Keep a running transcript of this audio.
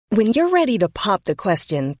When you're ready to pop the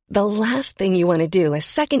question, the last thing you want to do is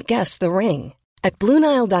second-guess the ring. At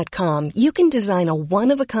BlueNile.com, you can design a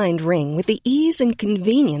one-of-a-kind ring with the ease and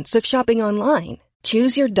convenience of shopping online.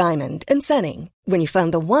 Choose your diamond and setting. When you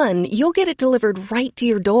find the one, you'll get it delivered right to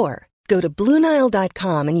your door. Go to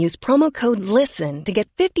BlueNile.com and use promo code LISTEN to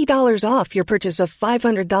get $50 off your purchase of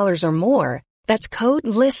 $500 or more. That's code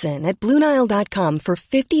LISTEN at BlueNile.com for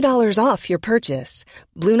 $50 off your purchase.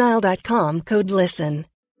 BlueNile.com, code LISTEN.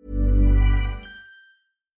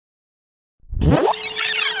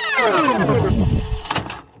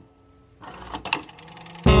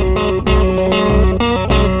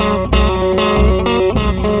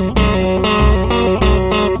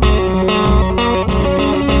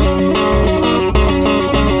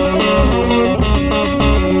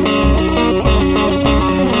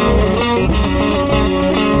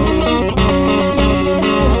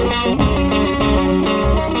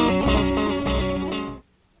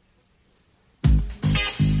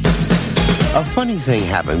 A funny thing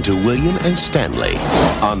happened to William and Stanley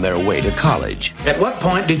on their way to college. At what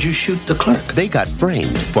point did you shoot the clerk? They got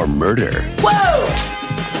framed for murder. Whoa!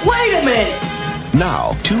 Wait a minute!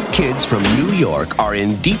 Now, two kids from New York are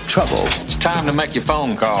in deep trouble. It's time to make your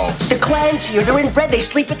phone call. The Klan's here. They're inbred. They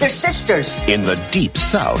sleep with their sisters. In the deep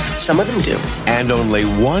South. Some of them do. And only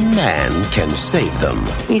one man can save them.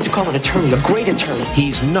 We need to call an attorney, a great attorney.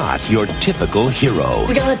 He's not your typical hero.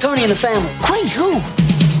 We got an attorney in the family. Great, who?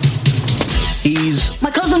 He's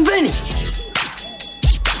my cousin Vinny.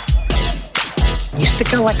 You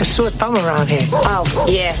stick out like a sore thumb around here. Oh,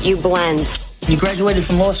 yeah, you blend. You graduated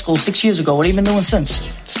from law school 6 years ago. What have you been doing since?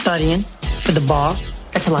 Studying for the bar.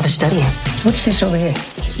 That's a lot of studying. What's this over here?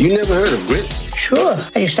 You never heard of grits? Sure.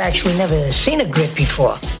 I just actually never seen a grit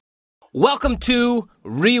before. Welcome to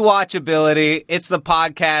Rewatchability. It's the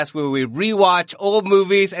podcast where we rewatch old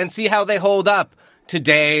movies and see how they hold up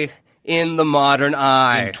today in the modern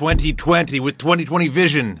eye. In 2020 with 2020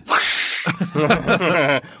 vision.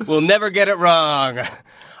 We'll never get it wrong.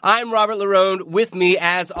 I'm Robert Larone. With me,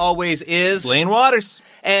 as always, is Blaine Waters.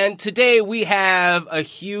 And today we have a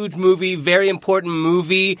huge movie, very important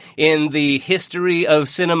movie in the history of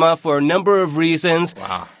cinema for a number of reasons.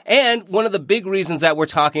 Wow. And one of the big reasons that we're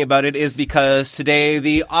talking about it is because today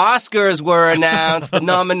the Oscars were announced, the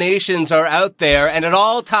nominations are out there, and it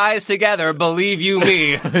all ties together, believe you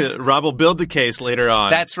me. Rob will build the case later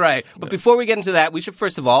on. That's right. But before we get into that, we should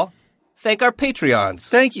first of all thank our Patreons.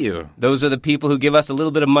 Thank you. Those are the people who give us a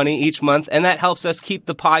little bit of money each month, and that helps us keep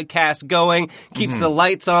the podcast going, keeps the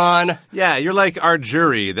lights on. Yeah, you're like our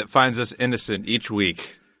jury that finds us innocent each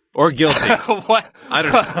week. Or guilty. What? I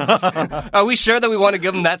don't know. Are we sure that we want to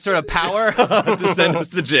give them that sort of power? To send us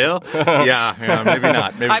to jail? Yeah, maybe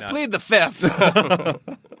not. Maybe I not. plead the fifth.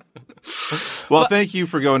 Well, thank you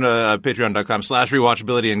for going to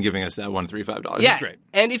patreon.com/rewatchability and giving us that $135. Yeah, It's great.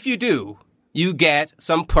 And if you do, you get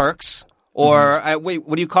some perks. Or, wait,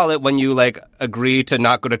 what do you call it when you, agree to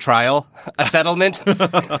not go to trial? A settlement?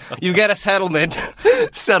 You get a settlement.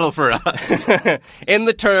 Settle for us. In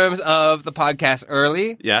the terms of the podcast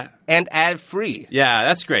early. Yeah. And ad-free. Yeah,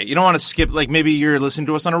 that's great. You don't want to skip, maybe you're listening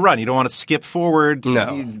to us on a run. You don't want to skip forward.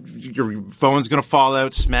 No. Your phone's going to fall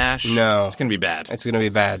out, smash. No. It's going to be bad. It's going to be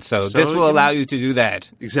bad. So this will allow you to do that.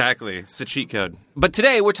 Exactly. It's the cheat code. But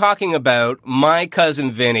today we're talking about My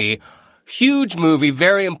Cousin Vinny. Huge movie,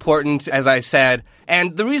 very important, as I said.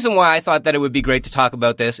 And the reason why I thought that it would be great to talk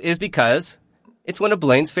about this is because it's one of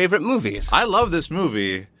Blaine's favorite movies. I love this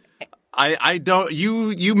movie. I don't.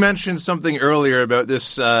 You mentioned something earlier about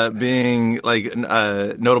this being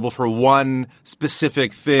notable for one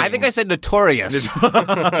specific thing. I think I said notorious.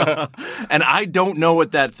 And I don't know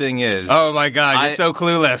what that thing is. Oh my God, you're so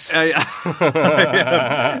clueless.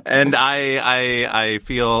 And I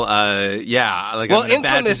feel I'm in a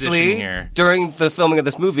bad position infamously, here. During the filming of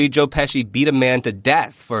this movie, Joe Pesci beat a man to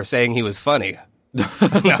death for saying he was funny.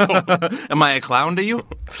 Am I a clown to you?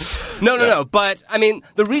 No. But, I mean,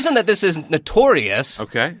 the reason that this is notorious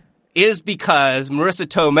is because Marissa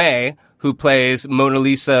Tomei, who plays Mona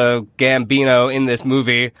Lisa Gambino in this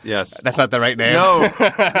movie. Yes. That's not the right name. No,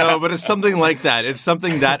 but it's something like that. It's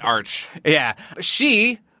something that arch. Yeah.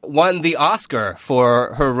 She won the Oscar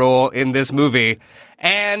for her role in this movie.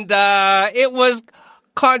 And it was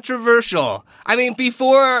controversial. I mean,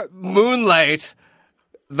 before Moonlight,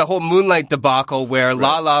 the whole Moonlight debacle where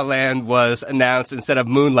La La Land was announced instead of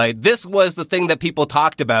Moonlight, this was the thing that people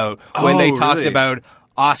talked about when they talked about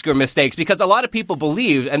Oscar mistakes. Because a lot of people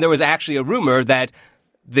believed, and there was actually a rumor, that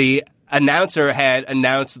the announcer had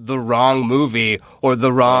announced the wrong movie or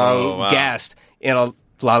the wrong guest in a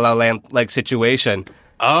La La Land-like situation.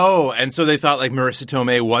 Oh, and so they thought like Marissa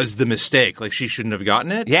Tomei was the mistake. Like she shouldn't have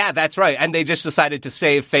gotten it? Yeah, that's right. And they just decided to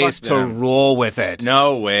save face to roll with it.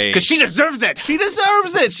 No way. Because she deserves it. She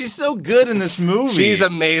deserves it. She's so good in this movie. She's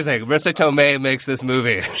amazing. Marissa Tomei makes this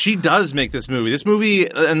movie. She does make this movie. This movie,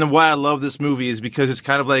 and why I love this movie is because it's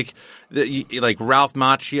kind of like Ralph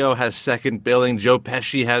Macchio has second billing, Joe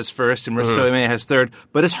Pesci has first, and Marissa Tomei has third.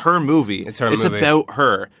 But it's her movie. It's about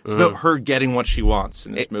her. It's about her getting what she wants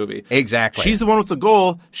in this movie. Exactly. She's the one with the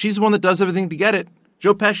goal. She's the one that does everything to get it.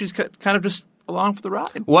 Joe Pesci's kind of just along for the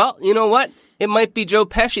ride. Well, you know what? It might be Joe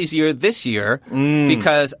Pesci's year this year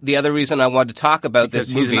because the other reason I wanted to talk about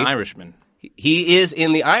this movie. He's an Irishman. He is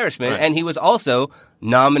in The Irishman, and he was also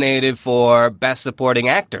nominated for Best Supporting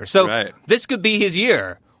Actor. So this could be his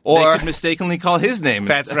year. Or they could mistakenly call his name.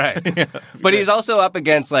 That's right. But he's also up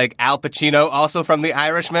against like Al Pacino, also from The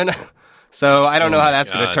Irishman. So I don't know how that's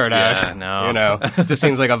going to turn out. No. You know, this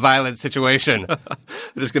seems like a violent situation. They're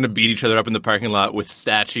just going to beat each other up in the parking lot with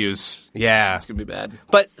statues. Yeah. It's going to be bad.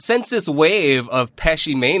 But since this wave of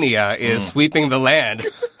Pesci mania is sweeping the land...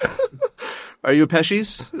 Are you a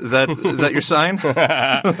Pesci's? Is that your sign?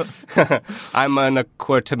 I'm an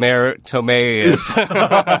Tomei.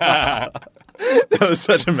 That was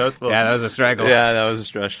such a mouthful. Yeah, that was a struggle. Yeah, that was a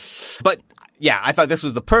stretch. But... yeah, I thought this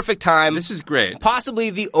was the perfect time. This is great.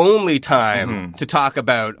 Possibly the only time to talk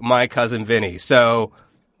about My Cousin Vinny. So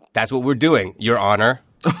that's what we're doing, Your Honor.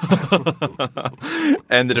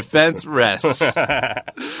 And the defense rests.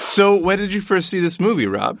 So when did you first see this movie,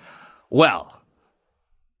 Rob? Well,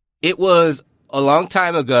 it was a long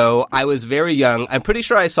time ago. I was very young. I'm pretty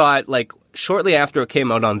sure I saw it like shortly after it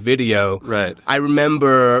came out on video. Right. I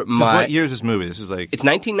remember What year is this movie? This is like... It's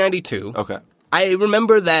 1992. Okay. I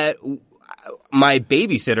remember that... my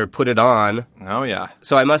babysitter put it on. Oh, yeah.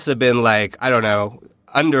 So I must have been like, I don't know,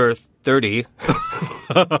 under 30.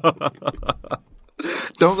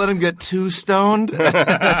 Don't let him get too stoned.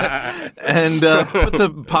 And put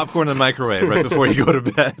the popcorn in the microwave right before you go to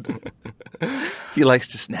bed. He likes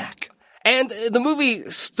to snack. And the movie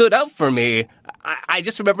stood out for me. I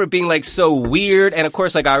just remember it being like so weird. And of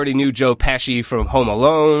course, like I already knew Joe Pesci from Home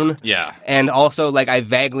Alone. Yeah. And also like I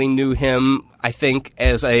vaguely knew him, I think,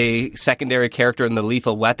 as a secondary character in the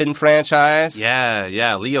Lethal Weapon franchise.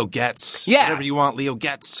 Yeah. Leo Getz. Yeah. Whatever you want, Leo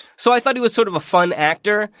Getz. So I thought he was sort of a fun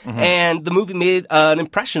actor. And the movie made an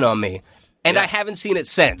impression on me. And I haven't seen it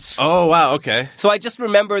since. Oh, wow. Okay. So I just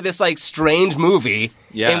remember this like strange movie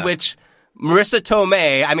in which Marissa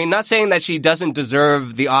Tomei, I mean, not saying that she doesn't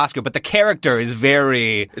deserve the Oscar, but the character is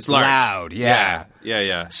very loud. Yeah.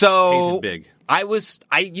 So big. I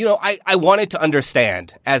wanted to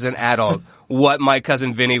understand as an adult what My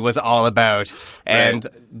Cousin Vinny was all about. And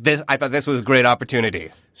I thought this was a great opportunity.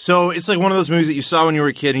 So it's like one of those movies that you saw when you were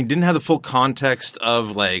a kid and you didn't have the full context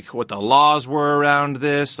of like what the laws were around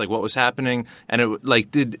this, like what was happening. And it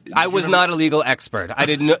like I was not a legal expert. I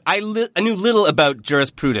didn't know, I knew little about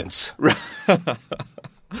jurisprudence.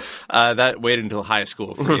 That waited until high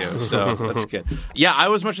school for you, so that's good. Yeah, I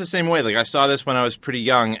was much the same way. Like, I saw this when I was pretty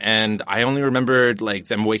young, and I only remembered, like,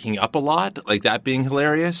 them waking up a lot, like that being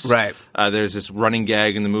hilarious. Right. There's this running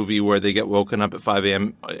gag in the movie where they get woken up at 5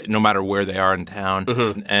 a.m. no matter where they are in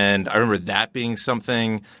town. And I remember that being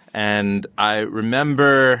something, and I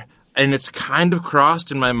remember, and it's kind of crossed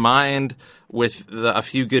in my mind with A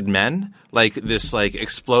Few Good Men, like this like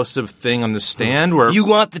explosive thing on the stand where you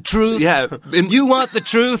want the truth? Yeah. You want the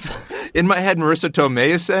truth? In my head, Marissa Tomei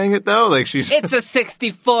is saying it though, like she's it's a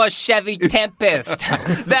 '64 Chevy Tempest.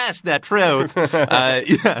 That's the truth.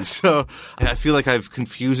 Yeah, so I feel like I've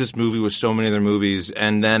confused this movie with so many other movies,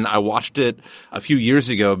 and then I watched it a few years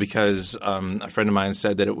ago because a friend of mine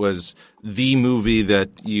said that it was the movie that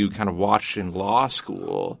you kind of watched in law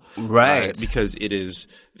school, right? Because it is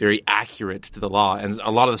very accurate to the law, and a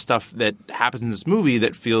lot of the stuff that happens in this movie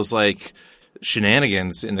that feels like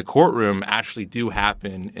shenanigans in the courtroom actually do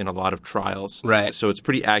happen in a lot of trials. Right. So it's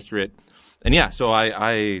pretty accurate. And yeah, so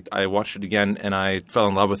I watched it again and I fell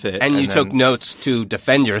in love with it. And you took notes to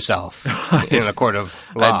defend yourself in a court of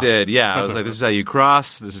law. I did, yeah. I was like, this is how you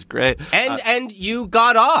cross. This is great. And you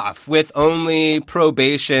got off with only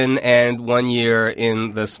probation and 1 year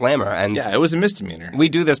in the slammer. And yeah, it was a misdemeanor. We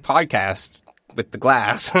do this podcast with the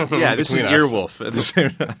glass. Yeah, this is Earwolf at the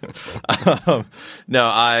same time. No,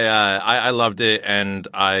 I loved it, and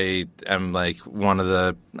I am like one of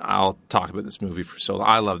the. I'll talk about this movie for so long.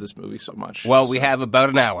 I love this movie so much. Well, we have about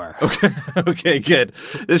an hour. Okay, good.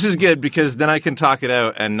 This is good because then I can talk it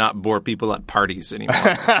out and not bore people at parties anymore.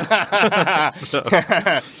 So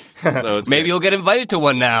it's maybe you'll get invited to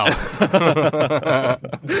one now.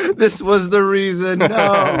 This was the reason.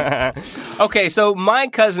 No. Okay, so My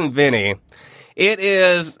Cousin Vinny It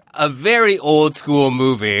is a very old school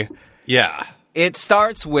movie. Yeah. It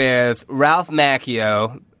starts with Ralph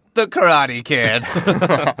Macchio, the Karate Kid,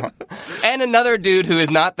 and another dude who is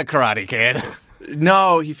not the Karate Kid.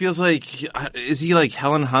 No, he feels like, is he like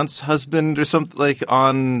Helen Hunt's husband or something, like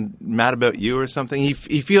on Mad About You or something? He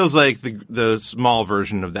feels like the small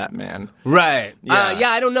version of that man. Right. Yeah.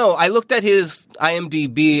 I don't know. I looked at his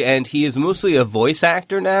IMDb, and he is mostly a voice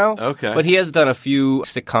actor now. Okay. But he has done a few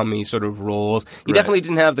sitcom-y sort of roles. He definitely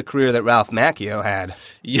didn't have the career that Ralph Macchio had.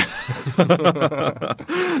 Yeah.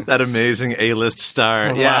 That amazing A-list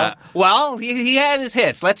star. Yeah. Well, he had his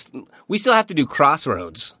hits. We still have to do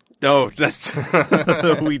Crossroads. No, that's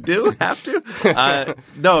we do have to.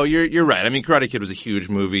 No, you're right. I mean, Karate Kid was a huge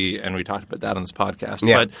movie, and we talked about that on this podcast.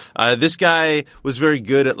 Yeah. But this guy was very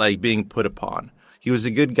good at like being put upon. He was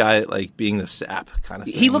a good guy at like being the sap kind of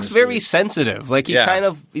thing. He looks very sensitive. Like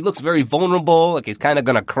he looks very vulnerable. Like he's kind of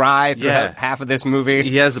gonna cry throughout half of this movie.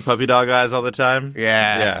 He has the puppy dog eyes all the time.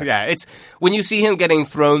 Yeah. It's when you see him getting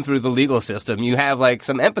thrown through the legal system, you have like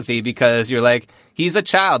some empathy because you're like, he's a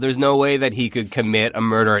child. There's no way that he could commit a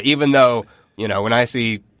murder. Even though, when I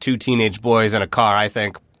see two teenage boys in a car, I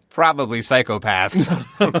think probably psychopaths.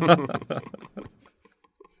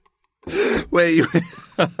 Wait,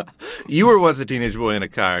 you were once a teenage boy in a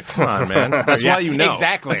car. Come on, man. That's why you know.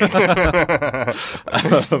 Exactly.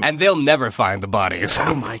 And they'll never find the bodies.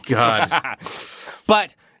 Oh, my God.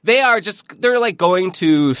 But they're like going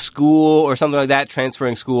to school or something like that,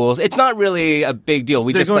 transferring schools. It's not really a big deal.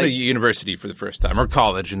 They're going to university for the first time, or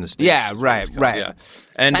college in the States. Yeah, right. Yeah.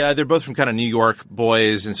 And they're both from kind of New York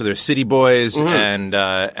boys, and so they're city boys, and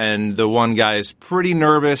the one guy is pretty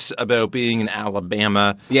nervous about being in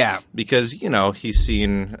Alabama. Yeah. Because, he's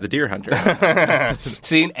seen The Deer Hunter.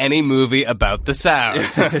 Seen any movie about the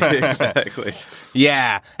South. Exactly.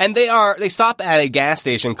 Yeah. And they stop at a gas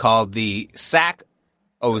station called the Sac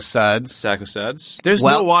O Suds. Sac O Suds. There's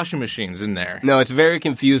no washing machines in there. No, it's a very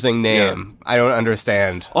confusing name. Yeah. I don't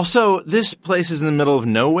understand. Also, this place is in the middle of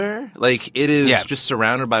nowhere. Like, it is just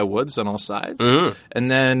surrounded by woods on all sides. Mm-hmm.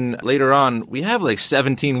 And then later on, we have like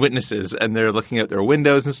 17 witnesses, and they're looking out their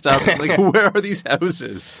windows and stuff. Like, where are these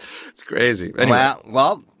houses? It's crazy. Anyway.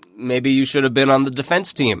 Well, maybe you should have been on the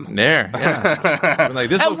defense team. There, yeah. Like,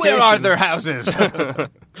 this and where are their houses?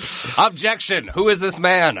 Objection. Who is this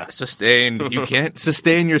man? Sustained. You can't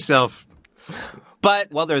sustain yourself.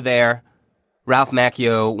 But while they're there, Ralph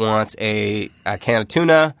Macchio wants a can of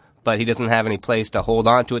tuna, but he doesn't have any place to hold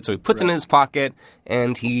on to it, so he puts it in his pocket,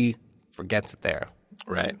 and he forgets it there.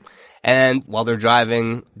 Right. And while they're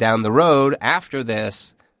driving down the road after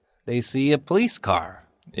this, they see a police car.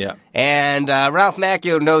 Yeah. And Ralph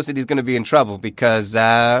Macchio knows that he's going to be in trouble because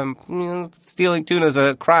stealing tuna is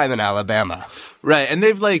a crime in Alabama. Right. And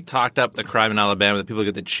they've like talked up the crime in Alabama that people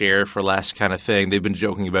get the chair for less kind of thing. They've been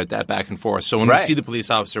joking about that back and forth. So when we see the police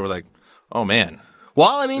officer, we're like, oh, man.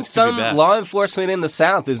 Well, I mean, some law enforcement in the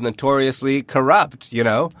South is notoriously corrupt,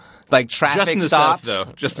 Like traffic just in the stops. South,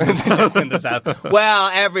 though. Just in the South. Well,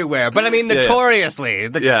 everywhere. But I mean, notoriously.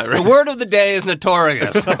 The word of the day is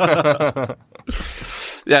notorious.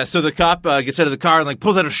 Yeah, so the cop gets out of the car and like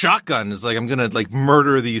pulls out a shotgun. Is like, I'm gonna like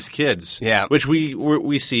murder these kids. Yeah, which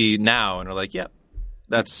we see now and we're like, yep.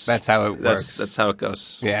 That's how it works. That's how it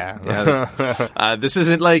goes. Yeah. This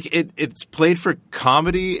isn't like it's played for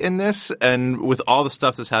comedy in this, and with all the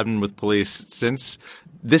stuff that's happened with police since.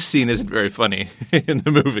 This scene isn't very funny in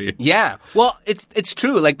the movie. Yeah. Well, it's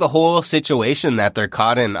true. Like, the whole situation that they're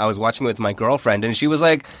caught in, I was watching with my girlfriend, and she was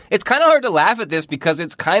like, it's kind of hard to laugh at this because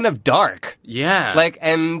it's kind of dark. Yeah. Like,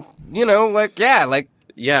 and,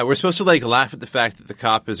 Yeah, we're supposed to, like, laugh at the fact that the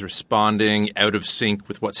cop is responding out of sync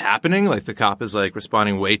with what's happening. Like, the cop is, like,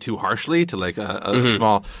 responding way too harshly to, like, a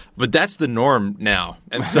small... But that's the norm now.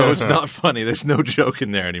 And so it's not funny. There's no joke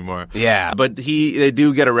in there anymore. Yeah. But they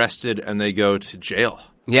do get arrested, and they go to jail.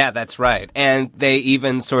 Yeah, that's right. And they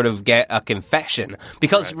even sort of get a confession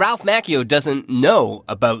because Ralph Macchio doesn't know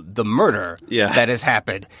about the murder that has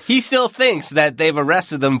happened. He still thinks that they've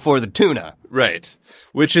arrested them for the tuna. Right.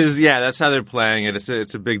 Which is, that's how they're playing it.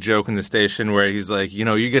 It's a big joke in the station where he's like, you're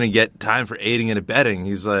going to get time for aiding and abetting.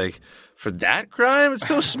 He's like, for that crime? It's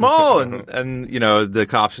so small. and the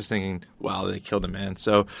cop's just thinking, wow, they killed a man.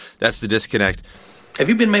 So that's the disconnect. Have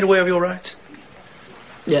you been made aware of your rights?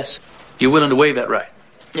 Yes. You're willing to waive that right?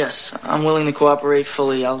 Yes, I'm willing to cooperate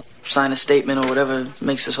fully. I'll sign a statement or whatever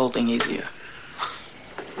makes this whole thing easier.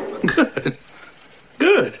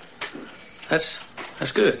 Good. That's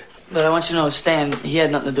good. But I want you to know, Stan, he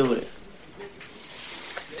had nothing to do with it.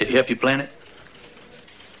 Did he help you plan it?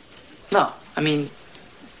 No, I mean,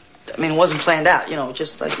 it wasn't planned out. It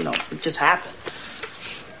just happened.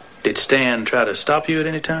 Did Stan try to stop you at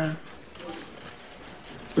any time?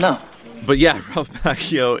 No. But yeah, Ralph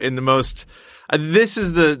Macchio in the most. This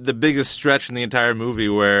is the biggest stretch in the entire movie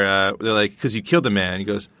where they're like, because you killed a man. He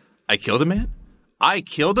goes, I killed a man? I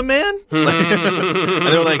killed a man? And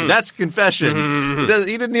they're like, that's confession.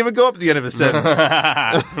 He didn't even go up at the end of his sentence.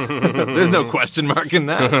 There's no question mark in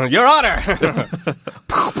that. Your Honor!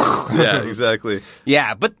 Yeah, exactly.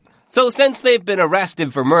 Yeah, but so since they've been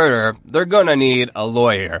arrested for murder, they're going to need a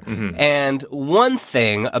lawyer. Mm-hmm. And one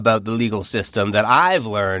thing about the legal system that I've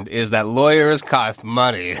learned is that lawyers cost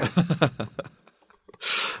money.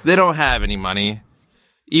 They don't have any money,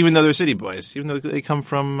 even though they're city boys, even though they come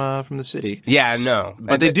from the city. Yeah, no.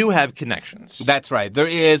 But they do have connections. That's right. There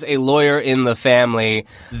is a lawyer in the family,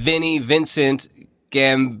 Vincent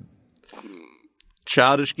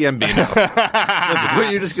Childish Gambino. That's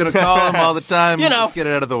what you're just going to call him all the time. You know, let's get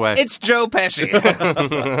it out of the way. It's Joe Pesci.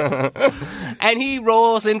 And he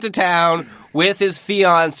rolls into town with his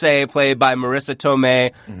fiancée, played by Marissa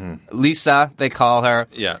Tomei. Mm-hmm. Lisa, they call her.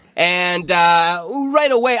 Yeah. And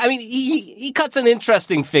right away, I mean, he cuts an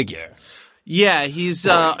interesting figure. Yeah, he's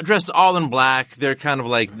dressed all in black. They're kind of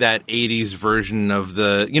like that 80s version of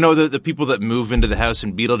the people that move into the house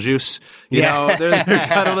in Beetlejuice. You know, they're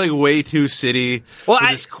kind of like way too city for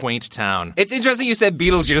this quaint town. It's interesting you said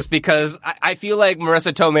Beetlejuice because I feel like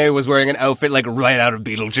Marissa Tomei was wearing an outfit like right out of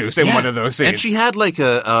Beetlejuice in one of those scenes. And she had like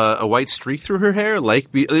a white streak through her hair.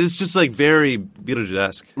 It's just like very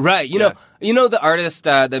Beetlejuice-esque. Right. You know the artist,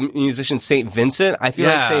 the musician St. Vincent? I feel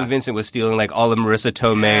like St. Vincent was stealing like all of Marissa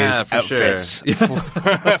Tomei's outfits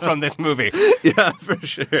from this movie. Yeah, for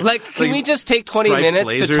sure. Like, can we just take 20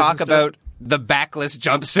 minutes to talk about the backless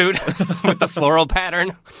jumpsuit with the floral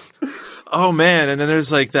pattern? Oh man, and then there's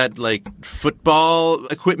like that football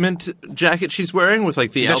equipment jacket she's wearing with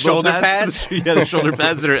like the elbow shoulder pads. Yeah, the shoulder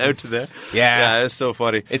pads that are out to there. Yeah, it's so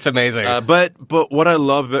funny. It's amazing. But what I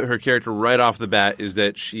love about her character right off the bat is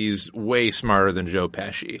that she's way smarter than Joe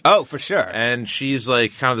Pesci. Oh, for sure. And she's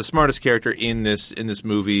like kind of the smartest character in this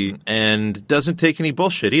movie, and doesn't take any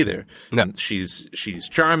bullshit either. No, she's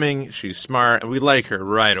charming, she's smart, and we like her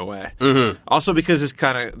right away. Mm-hmm. Also because it's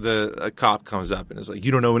kind of a cop comes up and is like,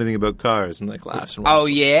 "You don't know anything about cars." And like laughs. And oh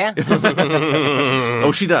yeah.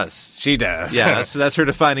 Oh, she does. She does. Yeah, that's her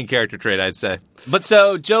defining character trait, I'd say. But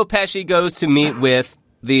so Joe Pesci goes to meet with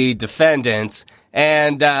the defendants,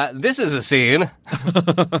 and this is a scene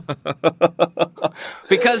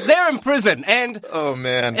because they're in prison. And oh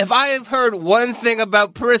man, if I've heard one thing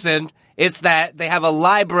about prison, it's that they have a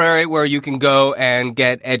library where you can go and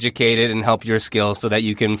get educated and help your skills so that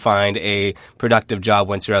you can find a productive job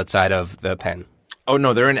once you're outside of the pen. Oh,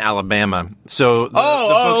 no, they're in Alabama. So the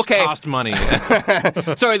books cost money.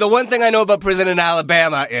 Sorry, the one thing I know about prison in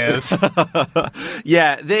Alabama is...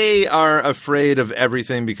 Yeah, they are afraid of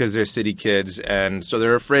everything because they're city kids, and so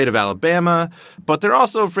they're afraid of Alabama, but they're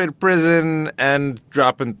also afraid of prison and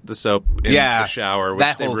dropping the soap in the shower,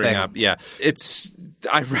 which they bring up. Yeah,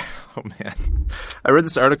 oh man, I read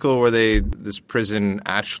this article where this prison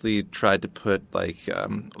actually tried to put like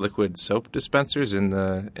liquid soap dispensers in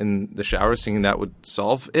the shower, thinking that would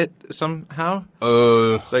solve it somehow.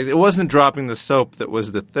 It's like it wasn't dropping the soap that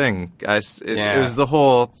was the thing, guys. It was the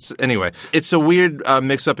whole. Anyway, it's a weird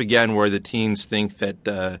mix-up again where the teens think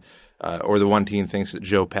that. Or the one teen thinks that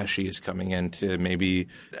Joe Pesci is coming in to maybe,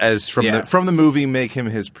 as from the movie, make him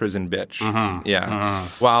his prison bitch. Mm-hmm. Yeah.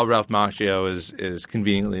 Mm-hmm. While Ralph Macchio is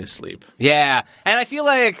conveniently asleep. Yeah. And I feel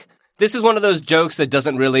like this is one of those jokes that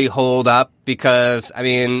doesn't really hold up because, I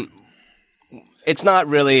mean, it's not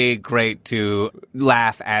really great to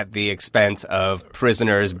laugh at the expense of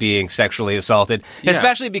prisoners being sexually assaulted,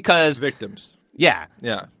 especially because... Victims. Yeah.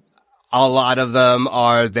 Yeah. A lot of them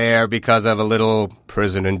are there because of a little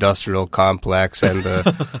prison industrial complex and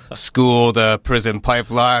the school to prison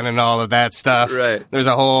pipeline and all of that stuff. Right. There's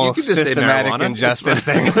a whole systematic injustice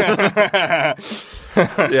thing.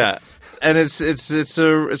 Yeah. And it's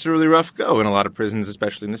a really rough go in a lot of prisons,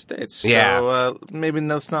 especially in the States. So maybe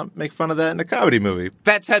let's not make fun of that in a comedy movie.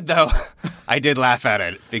 That said, though, I did laugh at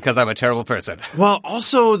it because I'm a terrible person. Well,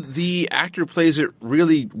 also the actor plays it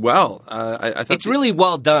really well. I thought it's really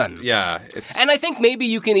well done. Yeah, and I think maybe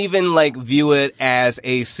you can even like view it as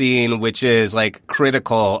a scene which is like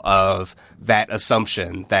critical of that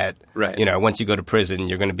assumption that once you go to prison,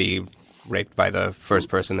 you're going to be raped by the first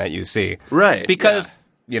person that you see. Right. Because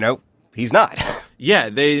he's not. Yeah,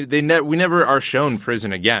 we never are shown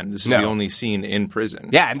prison again. This is No. the only scene in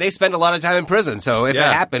prison. Yeah, and they spend a lot of time in prison, so if it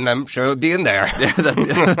happened, I'm sure it would be in there. Yeah,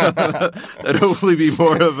 that'd hopefully be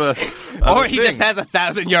more of a Or he thing. just has a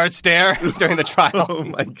 1,000-yard stare during the trial. Oh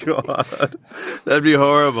my god, that'd be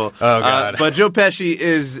horrible. Oh, God. But Joe Pesci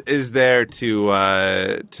is there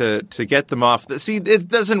to get them off. See, it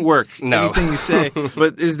doesn't work. No. Anything you say,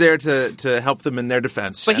 but is there to help them in their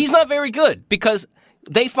defense. But he's not very good because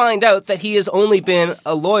they find out that he has only been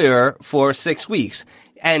a lawyer for 6 weeks.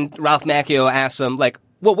 And Ralph Macchio asks him, like,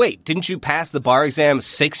 well, wait, didn't you pass the bar exam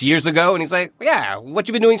 6 years ago? And he's like, yeah, what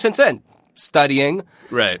you been doing since then? Studying.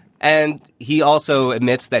 Right. And he also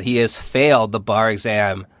admits that he has failed the bar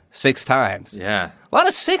exam 6 times. Yeah. A lot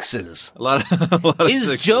of sixes. A lot of Is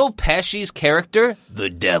sixes. Joe Pesci's character the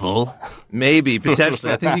devil? Maybe,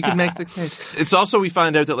 potentially. I think you can make the case. It's also, we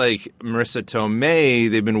find out that, like, Marissa Tomei,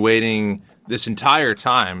 they've been waiting this entire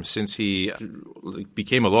time since he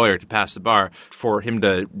became a lawyer to pass the bar for him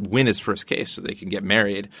to win his first case so they can get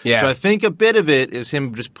married. Yeah. So I think a bit of it is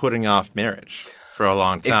him just putting off marriage for a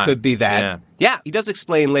long time. It could be that. Yeah, he does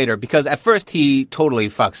explain later because at first he totally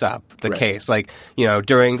fucks up the case. Like,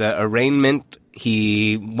 during the arraignment,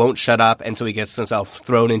 he won't shut up, and so he gets himself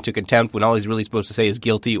thrown into contempt when all he's really supposed to say is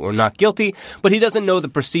guilty or not guilty. But he doesn't know the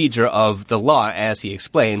procedure of the law, as he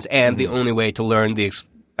explains, and the only way to learn the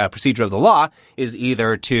procedure of the law is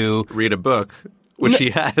either to read a book, which he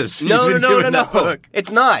has. No. He's been doing that book.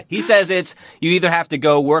 It's not. He says you either have to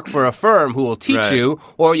go work for a firm who will teach you,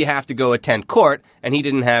 or you have to go attend court. And he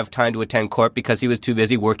didn't have time to attend court because he was too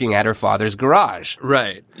busy working at her father's garage.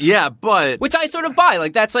 Right. Yeah, but Which I sort of buy.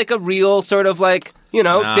 Like, that's like a real sort of like,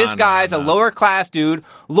 this guy's a lower class dude.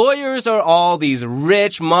 Lawyers are all these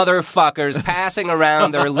rich motherfuckers passing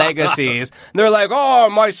around their legacies. And they're like,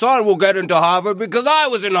 oh, my son will get into Harvard because I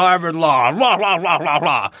was in Harvard Law. Blah, blah, blah, blah,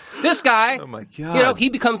 blah. This guy, oh my God. he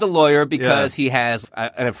becomes a lawyer because he has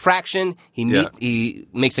an infraction. He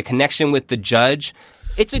makes a connection with the judge.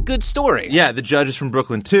 It's a good story. Yeah, the judge is from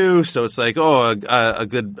Brooklyn too, so it's like, a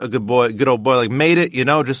good old boy, like made it,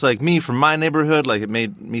 just like me from my neighborhood, like it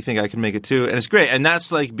made me think I can make it too, and it's great. And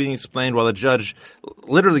that's like being explained while the judge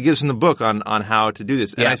literally gives him the book on how to do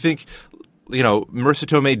this. And I think, Marissa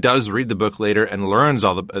Tomei does read the book later and learns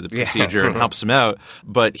all the procedure and helps him out,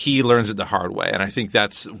 but he learns it the hard way, and I think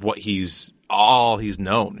that's what he's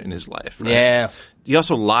known in his life. Right? Yeah. He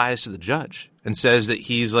also lies to the judge and says that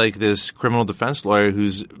he's like this criminal defense lawyer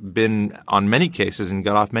who's been on many cases and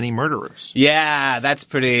got off many murderers. Yeah, that's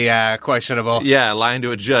pretty questionable. Yeah, lying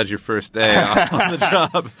to a judge your first day on the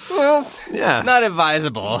job. Well, not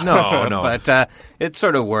advisable. No. But it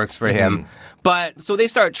sort of works for him. But so they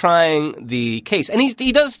start trying the case, and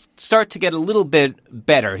he does start to get a little bit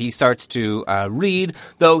better. He starts to read,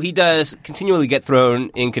 though he does continually get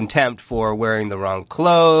thrown in contempt for wearing the wrong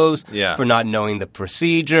clothes, for not knowing the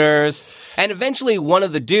procedures, and eventually one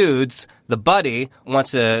of the dudes, the buddy,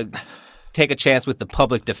 wants to take a chance with the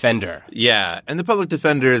public defender. Yeah, and the public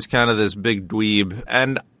defender is kind of this big dweeb,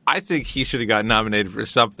 and I think he should have got nominated for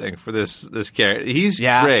something for this character. He's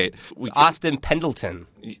great. It's Austin Pendleton.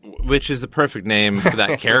 Which is the perfect name for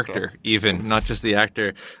that character, even, not just the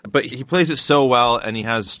actor. But he plays it so well, and he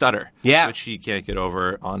has a stutter, which he can't get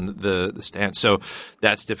over on the stand. So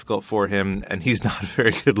that's difficult for him, and he's not a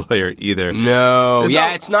very good lawyer either. No.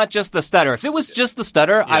 It's not just the stutter. If it was just the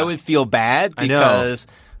stutter, I would feel bad because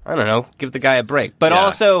I don't know, give the guy a break. But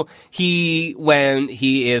also, when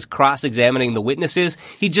he is cross-examining the witnesses,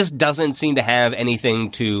 he just doesn't seem to have anything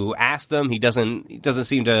to ask them. He doesn't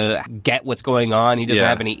seem to get what's going on. He doesn't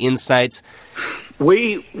have any insights.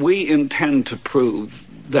 We intend to prove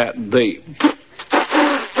that the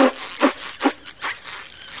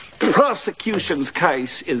prosecution's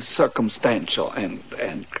case is circumstantial and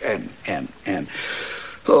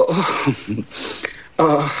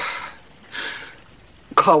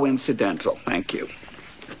coincidental. Thank you.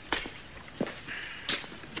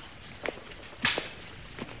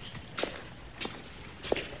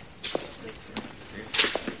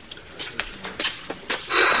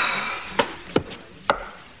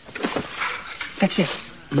 That's it.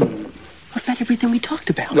 What about everything we talked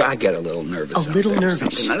about? Well, I get a little nervous. A little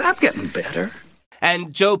nervous. I'm getting better.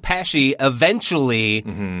 And Joe Pesci, eventually,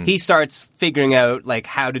 he starts figuring out, like,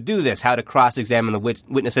 how to do this, how to cross-examine the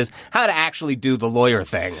witnesses, how to actually do the lawyer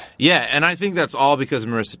thing. Yeah, and I think that's all because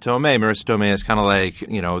of Marissa Tomei. Marissa Tomei is kind of like,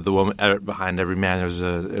 the woman behind every man. There's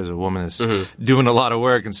a woman that's doing a lot of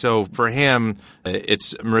work. And so for him,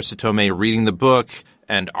 it's Marissa Tomei reading the book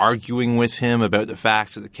and arguing with him about the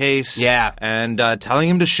facts of the case. Yeah. And telling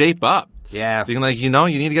him to shape up. Yeah. Being like, you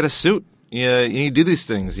need to get a suit. you need to do these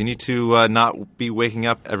things. You need to not be waking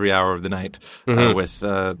up every hour of the night with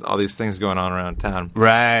all these things going on around town.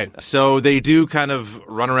 Right. So they do kind of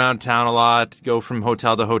run around town a lot, go from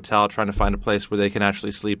hotel to hotel, trying to find a place where they can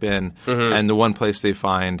actually sleep in. And the one place they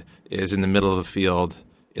find is in the middle of a field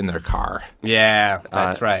in their car. Yeah,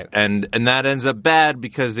 that's right. And that ends up bad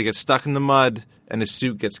because they get stuck in the mud and his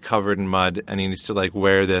suit gets covered in mud and he needs to like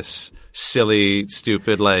wear this silly,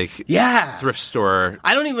 stupid thrift store.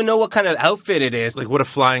 I don't even know what kind of outfit it is. Like what a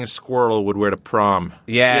flying squirrel would wear to prom.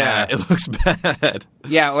 Yeah. It looks bad.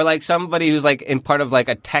 Yeah, or like somebody who's like in part of like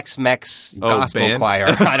a Tex-Mex gospel band? choir.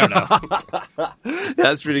 I don't know.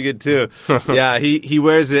 That's pretty good too. Yeah, he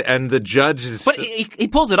wears it and the judge is... But he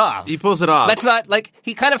pulls it off. He pulls it off. That's not like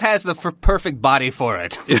he kind of has the perfect body for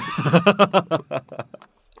it.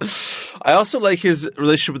 I also like his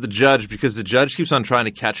relationship with the judge because the judge keeps on trying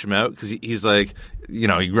to catch him out because he's like,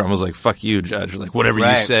 he grumbles like, fuck you, judge, or like whatever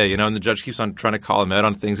you say, and the judge keeps on trying to call him out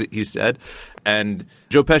on things that he said. And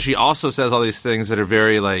Joe Pesci also says all these things that are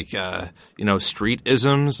very like, street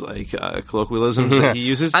isms, like colloquialisms that he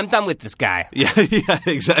uses. I'm done with this guy. Yeah,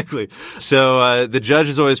 exactly. So the judge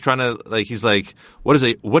is always trying to he's like, what is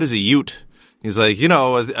a ute? He's like,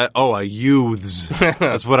 a youths.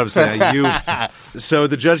 That's what I'm saying, a youth. So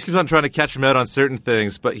the judge keeps on trying to catch him out on certain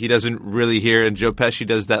things, but he doesn't really hear. And Joe Pesci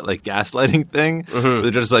does that like gaslighting thing. Where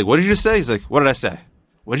the judge is like, what did you just say? He's like, what did I say?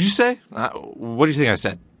 What did you say? What do you think I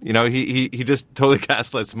said? He just totally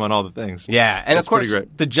gaslights him on all the things. Yeah, and That's of course,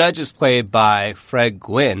 the judge is played by Fred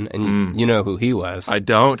Gwynne, and you know who he was. I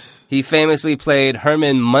don't. He famously played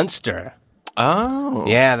Herman Munster. Oh.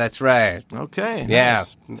 Yeah, that's right. Okay. Yeah.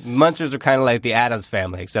 Nice. Munsters are kind of like the Addams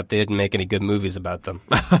Family, except they didn't make any good movies about them.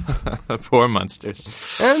 Poor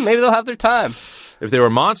monsters. Maybe they'll have their time. If they were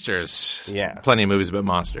monsters, yeah, plenty of movies about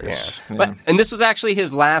monsters. Yeah. And this was actually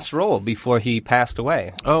his last role before he passed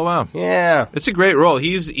away. Oh, wow. Yeah. It's a great role.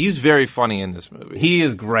 He's very funny in this movie. He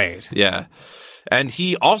is great. Yeah. And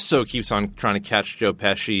he also keeps on trying to catch Joe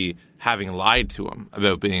Pesci having lied to him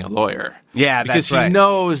about being a lawyer. Yeah, that's right. Because he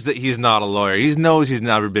knows that he's not a lawyer. He knows he's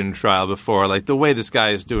never been in trial before. Like, the way this guy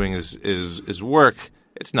is doing his work,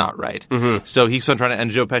 it's not right. So he keeps on trying to – and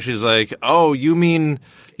Joe Pesci's like, oh, you mean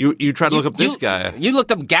you tried to look up this guy. You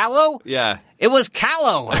looked up Gallo? Yeah. It was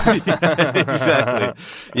Callow. Yeah, exactly.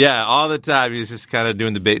 Yeah, all the time he's just kind of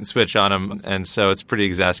doing the bait and switch on him, and so it's pretty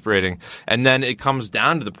exasperating. And then it comes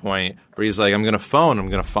down to the point where he's like, I'm going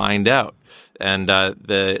to find out. And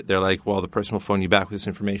they're like, well, the person will phone you back with this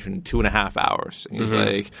information in 2.5 hours. And he's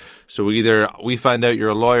like, so either we find out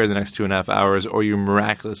you're a lawyer in the next 2.5 hours or you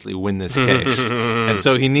miraculously win this case. And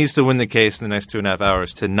so he needs to win the case in the next 2.5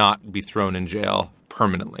 hours to not be thrown in jail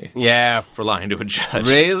permanently. Yeah. For lying to a judge.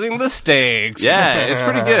 Raising the stakes. Yeah, it's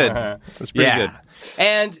pretty good. It's pretty good.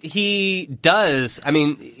 And he does,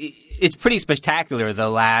 it's pretty spectacular, the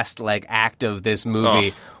last act of this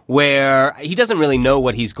movie. Where he doesn't really know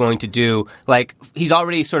what he's going to do. Like, he's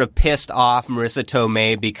already sort of pissed off Marissa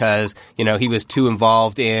Tomei because, he was too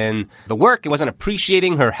involved in the work. He wasn't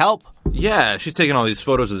appreciating her help. Yeah, she's taking all these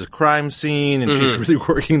photos of the crime scene, and she's really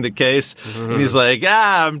working the case. And he's like,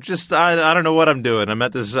 I don't know what I'm doing.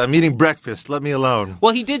 I'm eating breakfast. Let me alone.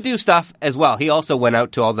 Well, he did do stuff as well. He also went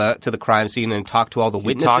out to the crime scene and talked to all the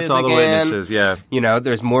witnesses the witnesses, yeah.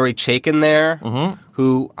 There's Maury Chaykin there,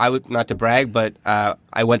 who I would, not to brag, but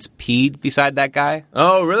I once peed beside that guy.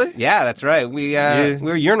 Oh, really? Yeah, that's right. We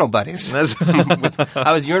were urinal buddies.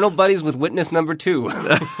 I was urinal buddies with witness number 2.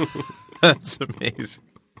 That's amazing.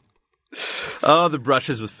 Oh, the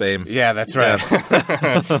brushes with fame. Yeah, that's right.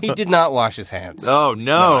 Yeah. He did not wash his hands. Oh,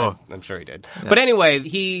 no. I'm sure he did. Yeah. But anyway,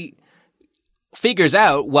 he figures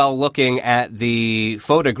out while looking at the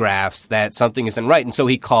photographs that something isn't right. And so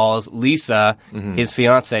he calls Lisa, his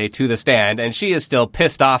fiance, to the stand, and she is still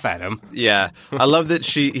pissed off at him. Yeah. I love that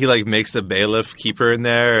he makes the bailiff keep her in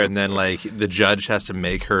there, and then the judge has to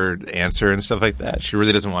make her answer and stuff like that. She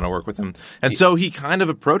really doesn't want to work with him. And so he kind of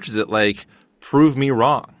approaches it like, prove me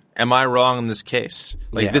wrong. Am I wrong in this case?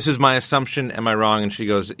 This is my assumption. Am I wrong? And she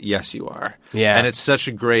goes, yes, you are. Yeah. And it's such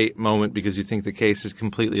a great moment because you think the case is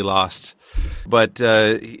completely lost. But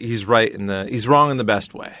he's right he's wrong in the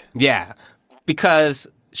best way. Yeah. Because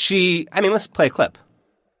let's play a clip.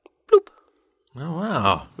 Bloop. Oh,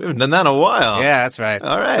 wow. We haven't done that in a while. Yeah, that's right.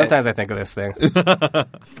 All right. Sometimes I think of this thing.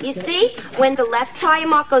 You see, when the left tire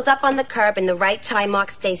mark goes up on the curb and the right tire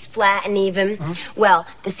mark stays flat and even, well,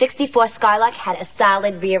 the 64 Skylark had a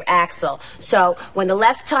solid rear axle. So when the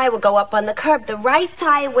left tire would go up on the curb, the right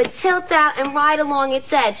tire would tilt out and ride along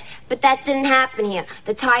its edge. But that didn't happen here.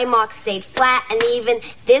 The tire mark stayed flat and even.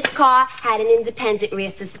 This car had an independent rear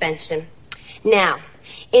suspension. Now,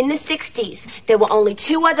 In the 60s, there were only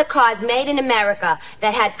 2 other cars made in America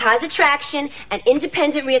that had positive traction and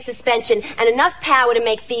independent rear suspension and enough power to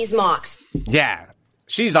make these marks. Yeah,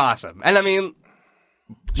 she's awesome. And I mean...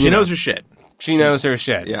 She knows her shit. She knows her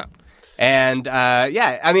shit. Yeah. And,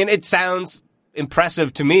 I mean, it sounds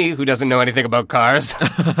impressive to me, who doesn't know anything about cars.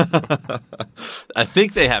 I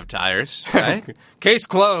think they have tires, right? Case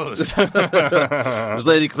closed. This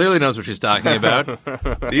lady clearly knows what she's talking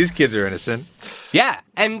about. These kids are innocent. Yeah,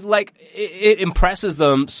 and like it impresses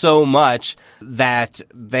them so much that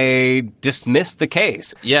they dismiss the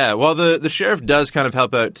case. Yeah, well, the sheriff does kind of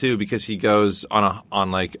help out too because he goes on a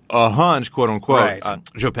hunch, quote unquote. Right.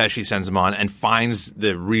 Joe Pesci sends him on and finds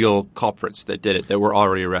the real culprits that did it that were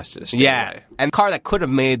already arrested. Yeah, and the car that could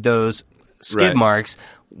have made those skid marks.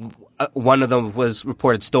 One of them was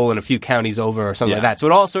reported stolen a few counties over or something like that. So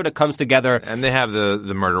it all sort of comes together. And they have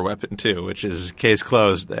the murder weapon, too, which is case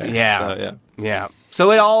closed there. Yeah.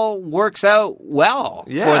 So it all works out well for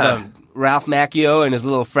them. Ralph Macchio and his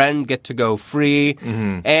little friend get to go free.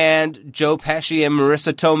 Mm-hmm. And Joe Pesci and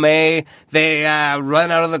Marissa Tomei, they run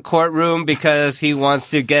out of the courtroom because he wants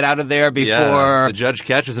to get out of there before... the judge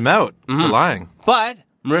catches him out for lying. But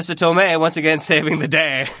Marissa Tomei, once again, saving the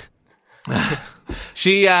day...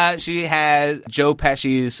 She had Joe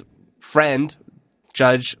Pesci's friend,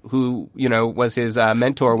 Judge, who, was his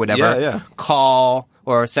mentor or whatever, call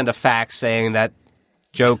or send a fax saying that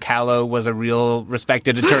Joe Callow was a real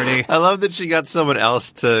respected attorney. I love that she got someone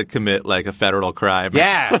else to commit like a federal crime.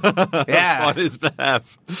 Yeah. On his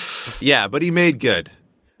behalf. Yeah, but he made good.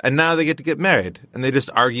 And now they get married, and they just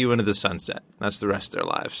argue into the sunset. That's the rest of their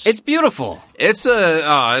lives. It's beautiful. It's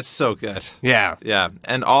so good. Yeah. Yeah.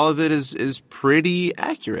 And all of it is pretty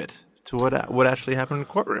accurate to what actually happened in the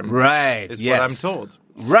courtroom. Right. Is what I'm told.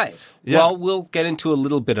 Right. Yeah. Well, we'll get into a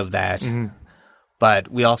little bit of that. Mm-hmm. But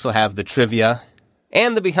we also have the trivia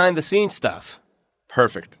and the behind-the-scenes stuff.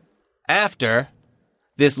 Perfect. After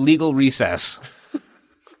this legal recess.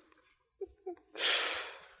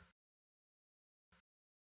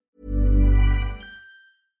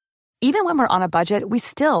 Even when we're on a budget, we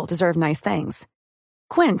still deserve nice things.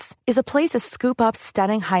 Quince is a place to scoop up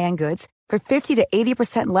stunning high-end goods for 50 to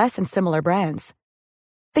 80% less than similar brands.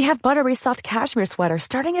 They have buttery soft cashmere sweaters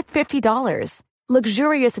starting at $50,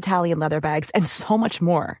 luxurious Italian leather bags, and so much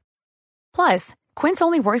more. Plus, Quince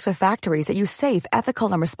only works with factories that use safe,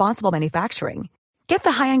 ethical, and responsible manufacturing. Get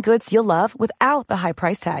the high-end goods you'll love without the high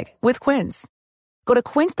price tag with Quince. Go to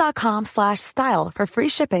quince.com/style for free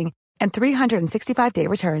shipping and 365-day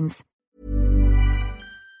returns.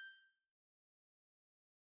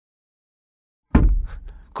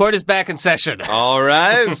 Court is back in session. All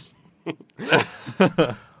rise.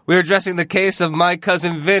 We're addressing the case of My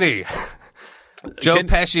Cousin Vinny. Joe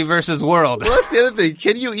Pesci versus World. Well, that's the other thing.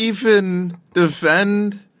 Can you even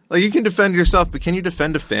defend? Like, you can defend yourself, but can you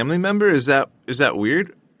defend a family member? Is that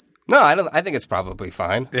weird? No, I don't. I think it's probably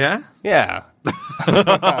fine. Yeah? Yeah.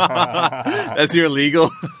 That's your legal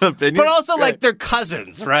opinion? But also, like, they're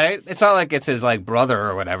cousins, right? It's not like it's his, like, brother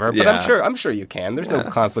or whatever. But I'm sure you can. There's no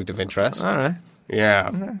conflict of interest. All right.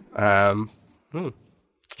 Yeah.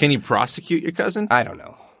 Can you prosecute your cousin? I don't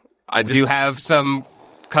know. Do you have some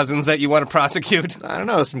cousins that you want to prosecute? I don't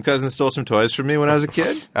know. Some cousins stole some toys from me when I was a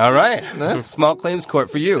kid. All right. Small claims court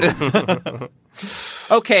for you.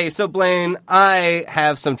 Okay, so Blaine, I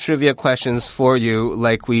have some trivia questions for you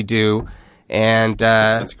like we do. And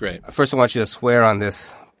that's great. First I want you to swear on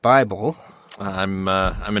this Bible. I'm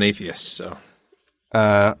an atheist, so.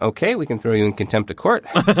 Okay, we can throw you in contempt of court.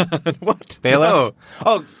 What? Bailiff? No.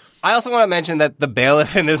 Oh, I also want to mention that the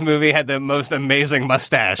bailiff in this movie had the most amazing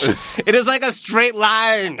mustache. It is like a straight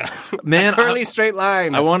line. Man, a curly straight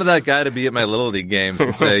line. I wanted that guy to be at my Little League games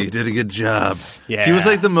and say, you did a good job. Yeah. He was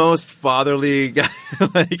like the most fatherly guy.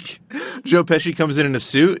 Like, Joe Pesci comes in a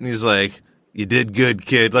suit and he's like, you did good,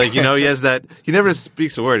 kid. Like, he has that, he never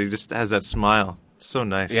speaks a word. He just has that smile. It's so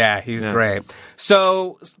nice. Yeah, he's great.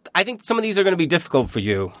 So I think some of these are going to be difficult for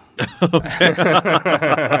you.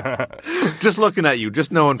 Just looking at you,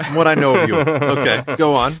 just knowing from what I know of you. Okay,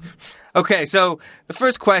 go on. Okay, so the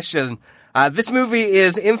first question. This movie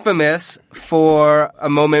is infamous for a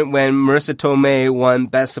moment when Marissa Tomei won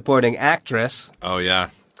Best Supporting Actress. Oh, yeah.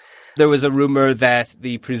 There was a rumor that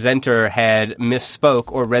the presenter had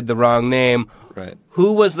misspoke or read the wrong name. Right.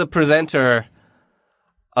 Who was the presenter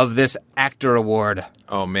of this actor award?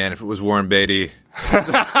 Oh, man, if it was Warren Beatty,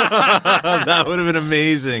 that would have been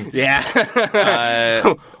amazing.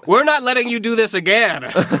 Yeah. We're not letting you do this again.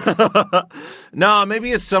 No,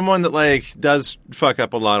 maybe it's someone that, like, does fuck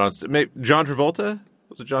up a lot on stage. John Travolta?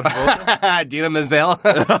 Was it John Travolta? Dina Menzel.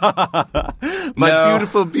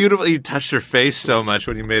 Beautiful, beautiful. He touched her face so much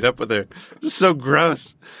when he made up with her. It's so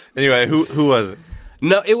gross. Anyway, who was it?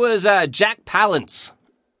 No, it was Jack Palance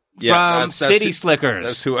from City Slickers.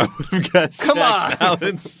 That's who I would have guessed. Come Jack on.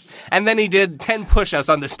 Palance. And then he did 10 push-ups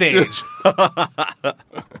on the stage.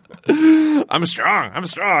 I'm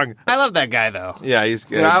strong. I love that guy, though. Yeah, he's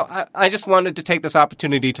good. You know, I just wanted to take this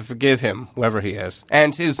opportunity to forgive him, whoever he is,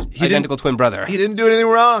 and his identical twin brother. He didn't do anything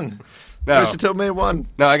wrong. No. Mr. Tomei won.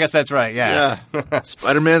 No, I guess that's right, yeah.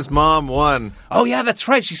 Spider-Man's mom won. Oh, yeah, that's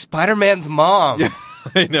right. She's Spider-Man's mom. Yeah,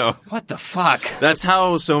 I know. What the fuck? That's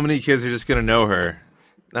how so many kids are just going to know her.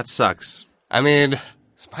 That sucks. I mean,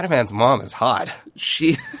 Spider-Man's mom is hot.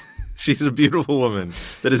 She's a beautiful woman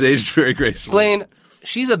that has aged very gracefully. Blaine,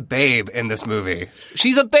 she's a babe in this movie.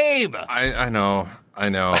 She's a babe. I know.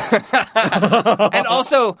 And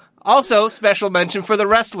also special mention for The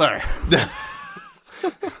Wrestler.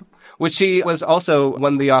 Which she was also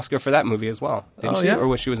won the Oscar for that movie as well. Didn't she? Yeah? Or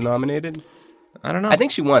was she nominated? I don't know. I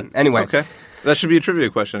think she won. Anyway. Okay. That should be a trivia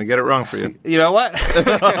question. I get it wrong for you. You know what?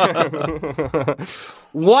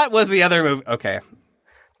 What was the other movie? Okay.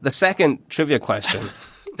 The second trivia question.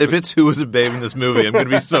 If it's who was a babe in this movie, I'm going to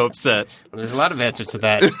be so upset. There's a lot of answers to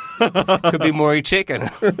that. Could be Maury Chaykin.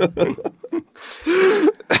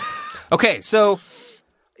 Okay, so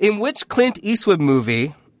in which Clint Eastwood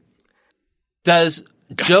movie does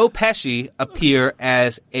Joe Pesci appear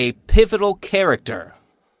as a pivotal character?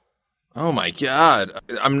 Oh my God!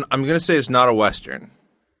 I'm going to say it's not a Western.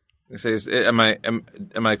 Am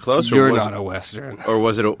I close? You're not a Western. Or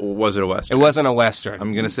was it a Western? It wasn't a Western.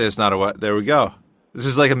 I'm going to say it's not a Western. There we go. This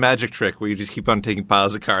is like a magic trick where you just keep on taking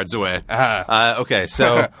piles of cards away. Okay,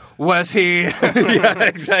 so was he? Yeah,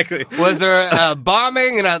 exactly. Was there a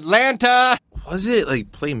bombing in Atlanta? Was it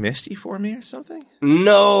like Play Misty for Me or something?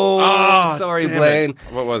 No. Oh, sorry, Blaine.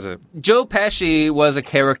 What was it? Joe Pesci was a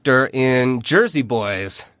character in Jersey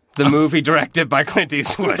Boys, the movie directed by Clint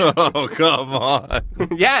Eastwood. Oh, come on.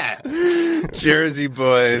 Yeah. Jersey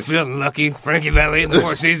Boys. Feeling lucky. Frankie Valli in the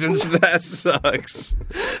Four Seasons. That sucks.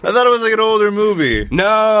 I thought it was like an older movie.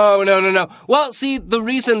 No. Well, see, the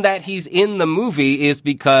reason that he's in the movie is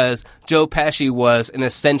because Joe Pesci was an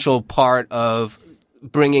essential part of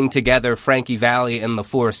bringing together Frankie Valli and the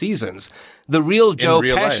Four Seasons. The real Joe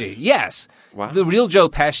Pesci. Life? Yes. Wow. The real Joe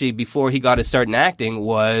Pesci, before he got his start in acting,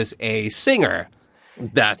 was a singer.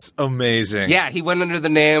 That's amazing. Yeah, he went under the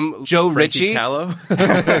name Joe Ritchie. Callow?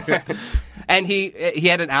 And he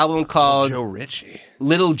had an album called Joe Ritchie.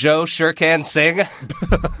 Little Joe Sure Can Sing.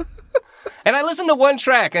 And I listened to one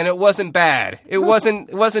track, and it wasn't bad. It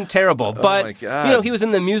wasn't terrible. But, my God. you know, he was in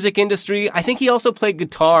the music industry. I think he also played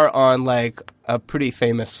guitar on, like, a pretty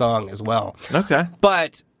famous song as well. Okay.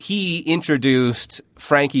 But he introduced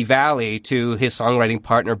Frankie Valli to his songwriting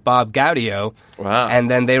partner, Bob Gaudio. Wow. And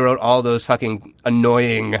then they wrote all those fucking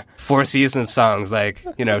annoying Four Seasons songs, like,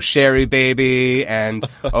 you know, Sherry Baby and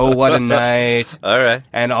Oh, What a Night. All right.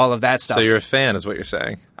 And all of that stuff. So you're a fan is what you're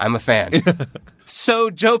saying. I'm a fan. So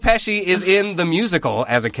Joe Pesci is in the musical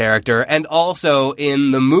as a character and also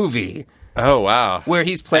in the movie. Oh, wow. Where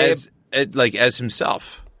he's played... As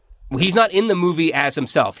himself. He's not in the movie as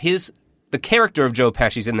himself. The character of Joe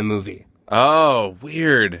Pesci's in the movie. Oh,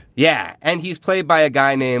 weird. Yeah, and he's played by a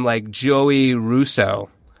guy named, like, Joey Russo.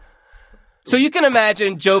 So you can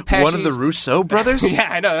imagine Joe Pesci... One of the Russo brothers? Yeah,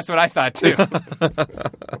 I know. That's what I thought, too.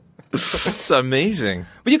 It's amazing.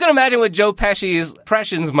 But you can imagine what Joe Pesci's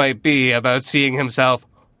impressions might be about seeing himself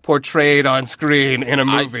portrayed on screen in a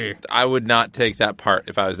movie. I would not take that part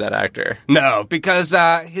if I was that actor. No, because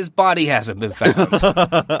his body hasn't been found.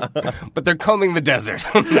 But they're combing the desert.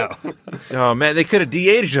 No. Oh, man, they could have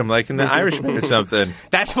de-aged him like in The Irishman or something.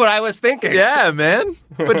 That's what I was thinking. Yeah, man.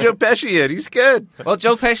 Put Joe Pesci in. He's good. Well,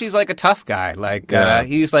 Joe Pesci's like a tough guy. Like,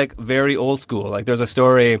 he's like very old school. Like, there's a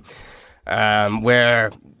story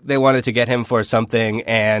where they wanted to get him for something,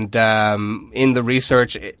 and in the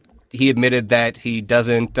research, he admitted that he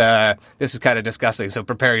doesn't. This is kind of disgusting, so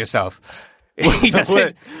prepare yourself. He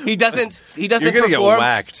doesn't. You're gonna get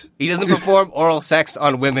whacked. He doesn't perform oral sex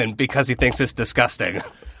on women because he thinks it's disgusting.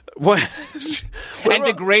 What? And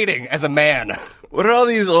degrading as a man. What are all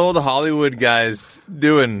these old Hollywood guys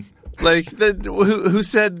doing? Like, who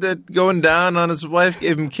said that going down on his wife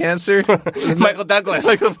gave him cancer? Michael Douglas.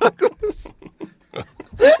 Michael Douglas.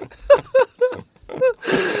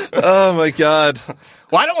 Oh, my God.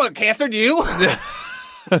 Well, I don't want cancer, do you?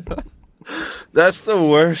 That's the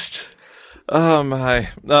worst. Oh, my.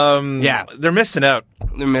 Yeah. They're missing out.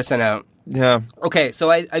 They're missing out. Yeah. Okay,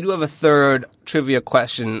 so I do have a third trivia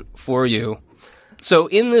question for you. So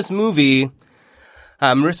in this movie,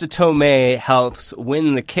 Marissa Tomei helps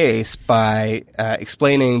win the case by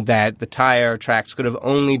explaining that the tire tracks could have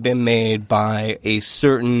only been made by a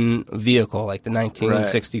certain vehicle, like the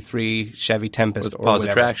 1963 Chevy Tempest. With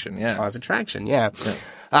positive traction, yeah. Positive traction, yeah.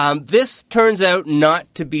 This turns out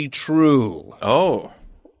not to be true. Oh.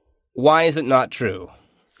 Why is it not true?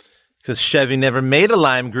 Because Chevy never made a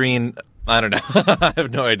lime green. I don't know. I have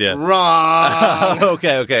no idea. Wrong.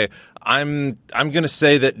 Okay. I'm going to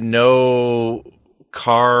say that no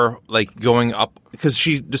car like going up, because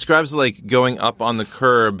she describes like going up on the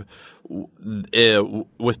curb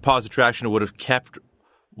with positive traction, it would have kept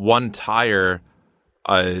one tire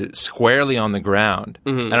squarely on the ground.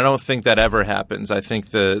 And I don't think that ever happens. I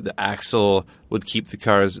think the axle would keep the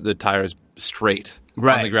tires straight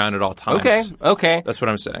on the ground at all times. Okay. That's what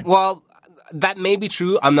I'm saying. Well, that may be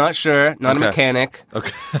true. I'm not sure. Not a mechanic.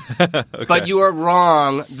 Okay. But you are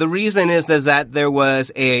wrong. The reason is that there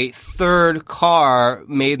was a third car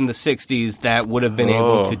made in the 60s that would have been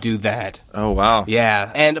able to do that. Oh, wow.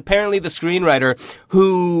 Yeah. And apparently the screenwriter,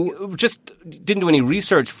 who just didn't do any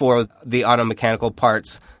research for the automechanical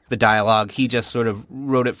parts, the dialogue, he just sort of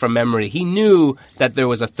wrote it from memory. He knew that there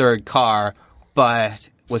was a third car, but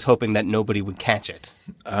was hoping that nobody would catch it.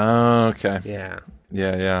 Oh, okay. Yeah.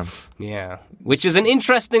 Yeah. Which is an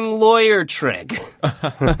interesting lawyer trick.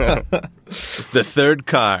 The third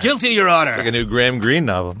car. Guilty, Your Honor. It's like a new Graham Greene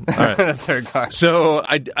novel. All right. The third car. So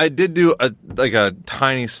I did do a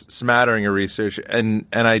tiny smattering of research, and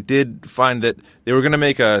I did find that they were going to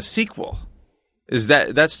make a sequel.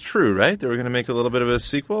 That's true, right? They were going to make a little bit of a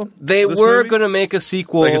sequel? They were going to make a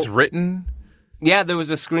sequel. Like it's written? Yeah, there was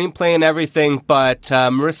a screenplay and everything, but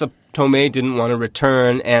Marissa Tomei didn't want to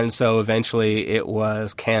return, and so eventually it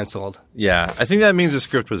was canceled. Yeah, I think that means the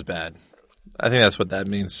script was bad. I think that's what that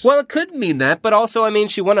means. Well, it could mean that, but also, I mean,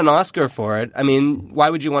 she won an Oscar for it. I mean, why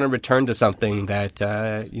would you want to return to something that,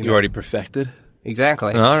 you already perfected?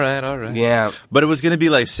 Exactly. All right. Yeah. But it was going to be,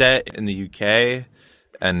 like, set in the UK,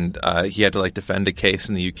 and he had to, like, defend a case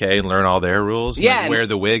in the UK and learn all their rules. And, like, wear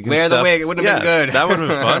the wig and stuff. Wear the wig. It would have been good. That would have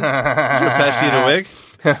been fun. Joe Pesci in a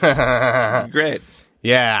wig? Great.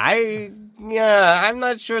 I'm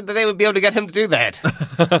not sure that they would be able to get him to do that.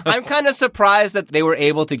 I'm kind of surprised that they were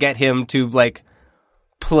able to get him to, like,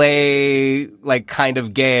 play, like, kind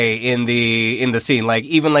of gay in the scene, like,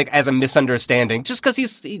 even, like, as a misunderstanding, just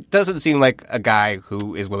because he doesn't seem like a guy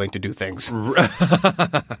who is willing to do things.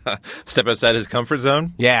 Step outside his comfort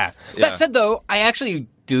zone? Yeah. That said, though, I actually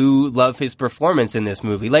do love his performance in this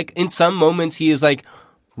movie. Like, in some moments, he is, like,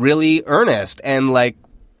 really earnest, and, like,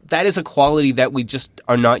 that is a quality that we just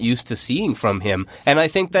are not used to seeing from him, and I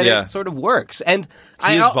think that it sort of works. And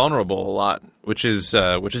he is vulnerable a lot, which is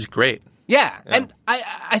great. Yeah, and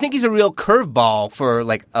I think he's a real curveball for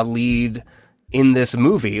like a lead in this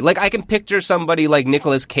movie. Like I can picture somebody like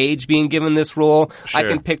Nicolas Cage being given this role. Sure. I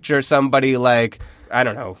can picture somebody like I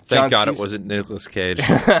don't know. Thank God it wasn't Nicolas Cage.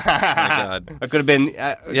 Oh my God, it could have been.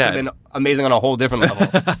 Could have been amazing on a whole different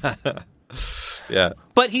level. Yeah,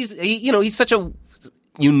 but he's such a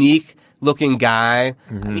unique looking guy.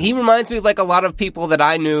 Mm-hmm. He reminds me of like a lot of people that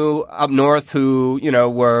I knew up north who,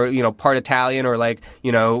 were, part Italian or like,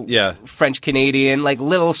 French Canadian, like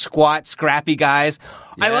little squat, scrappy guys.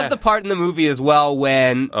 Yeah. I love the part in the movie as well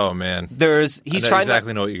when oh man, he's trying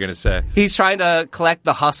exactly know what you're gonna say. He's trying to collect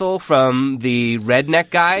the hustle from the redneck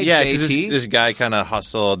guy. Yeah, because this guy kind of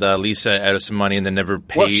hustled Lisa out of some money and then never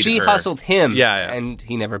paid her. Well, she hustled him, yeah, and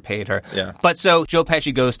he never paid her. Yeah, but so Joe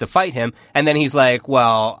Pesci goes to fight him, and then he's like,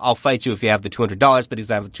 "Well, I'll fight you if you have the $200," but he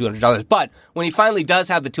doesn't have the $200. But when he finally does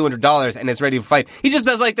have the $200 and is ready to fight, he just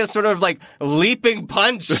does like this sort of like leaping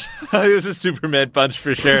punch. It was a Superman punch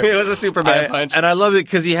for sure. It was a Superman punch, and I love it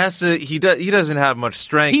because he has to. He doesn't have much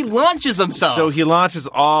strength. He launches himself. So he launches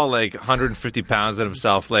all like 150 pounds at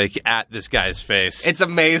himself, like at this guy's face. It's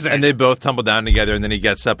amazing. And they both tumble down together, and then he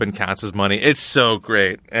gets up and counts his money. It's so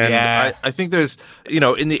great. And I think there's,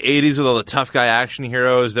 in the 80s with all the tough guy action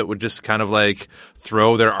heroes that would just kind of like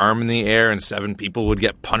throw their arm in the air and 7 people would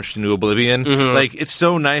get punched into oblivion. Mm-hmm. Like, it's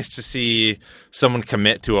so nice to see someone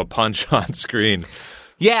commit to a punch on screen.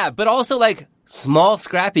 Yeah, but also like small,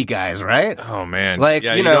 scrappy guys, right? Oh, man. Like,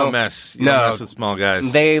 you don't mess. You don't mess with small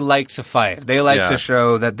guys. They like to fight. They like to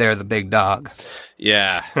show that they're the big dog.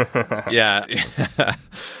 Yeah. Yeah.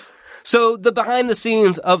 So the behind the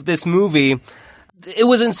scenes of this movie, it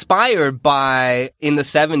was inspired by, in the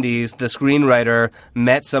 70s, the screenwriter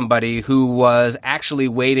met somebody who was actually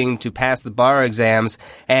waiting to pass the bar exams,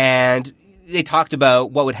 and they talked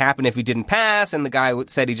about what would happen if he didn't pass, and the guy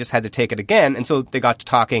said he just had to take it again. And so they got to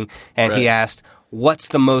talking, and he asked, what's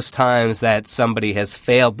the most times that somebody has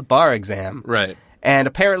failed the bar exam? Right. And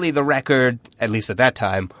apparently the record, at least at that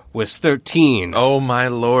time, was 13. Oh, my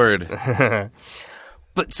Lord.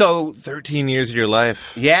 But so 13 years of your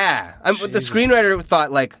life. Yeah. The screenwriter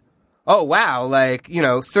thought, like, oh, wow, like,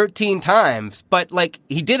 13 times. But, like,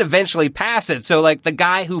 he did eventually pass it. So, like, the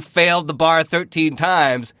guy who failed the bar 13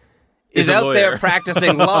 times is out there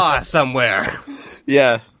practicing law somewhere.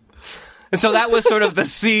 Yeah. And so that was sort of the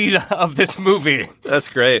seed of this movie. That's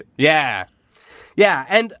great. Yeah. Yeah,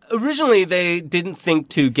 and originally they didn't think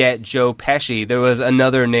to get Joe Pesci. There was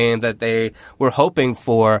another name that they were hoping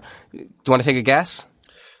for. Do you want to take a guess?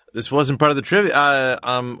 This wasn't part of the trivia.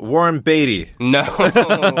 Warren Beatty. No.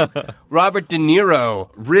 Robert De Niro.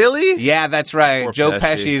 Really? Yeah, that's right. Poor Joe Pesci.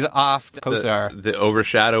 Pesci's off co-star. The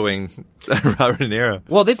overshadowing Robert De Niro.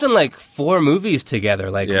 Well, they've done like 4 movies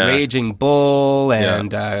together, like Raging Bull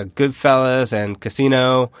and Goodfellas and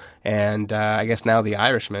Casino and I guess now The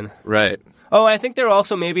Irishman. Right. Oh, I think they're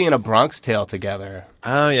also maybe in A Bronx Tale together.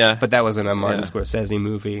 Oh, yeah. But that wasn't a Martin Scorsese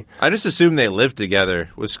movie. I just assumed they lived together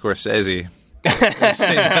with Scorsese.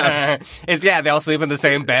 They all sleep in the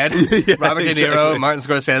same bed. Robert De Niro, Martin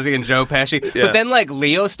Scorsese, and Joe Pesci. Yeah. But then, like,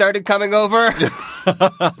 Leo started coming over,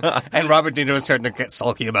 and Robert De Niro was starting to get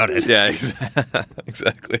sulky about it. Yeah,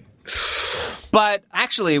 exactly. But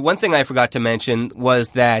actually, one thing I forgot to mention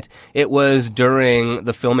was that it was during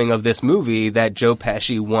the filming of this movie that Joe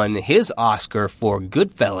Pesci won his Oscar for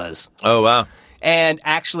Goodfellas. Oh, wow. And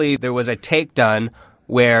actually, there was a take done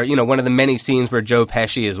where, one of the many scenes where Joe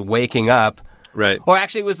Pesci is waking up. Right. Or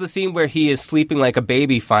actually, it was the scene where he is sleeping like a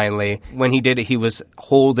baby finally. When he did it, he was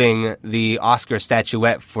holding the Oscar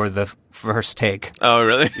statuette for the first take. Oh,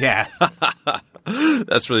 really? Yeah.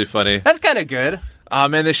 That's really funny. That's kind of good.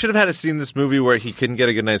 Man, they should have had a scene in this movie where he couldn't get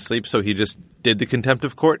a good night's sleep, so he just did the contempt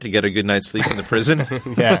of court to get a good night's sleep in the prison.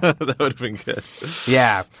 Yeah. That would have been good.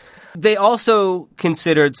 Yeah. They also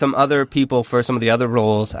considered some other people for some of the other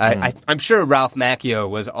roles. I'm sure Ralph Macchio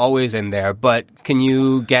was always in there, but can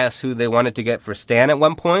you guess who they wanted to get for Stan at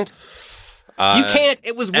one point? You can't.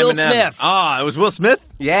 It was Will Smith. Ah, it was Will Smith?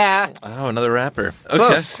 Yeah. Oh, another rapper. Okay.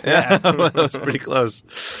 Close. Yeah. That was pretty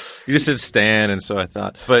close. You just said Stan, and so I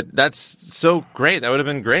thought. But that's so great. That would have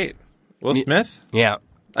been great. Will Smith? Yeah.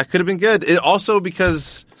 That could have been good. It also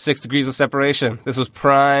because 6 Degrees of Separation. This was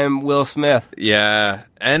prime Will Smith. Yeah,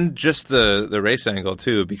 and just the race angle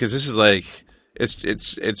too, because this is like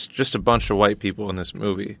it's just a bunch of white people in this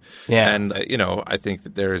movie. Yeah, and I think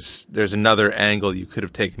that there's another angle you could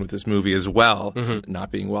have taken with this movie as well, not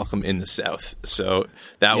being welcome in the South. So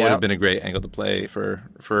that would have been a great angle to play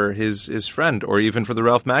for his friend, or even for the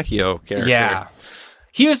Ralph Macchio character. Yeah.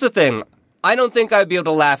 Here's the thing. I don't think I'd be able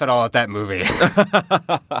to laugh at all at that movie.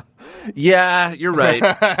 Yeah, you're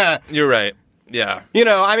right. You're right. Yeah.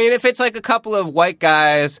 I mean, if it's like a couple of white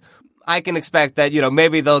guys, I can expect that,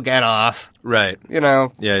 maybe they'll get off. Right. Yeah.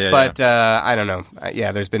 But I don't know.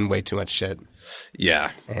 There's been way too much shit. Yeah.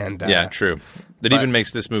 And yeah, true. That even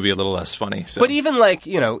makes this movie a little less funny. So. But even like,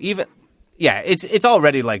 it's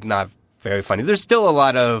already like not very funny. There's still a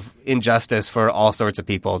lot of injustice for all sorts of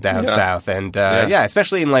people down south. And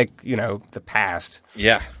especially in like, the past.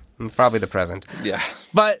 Yeah. And probably the present. Yeah.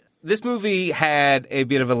 But this movie had a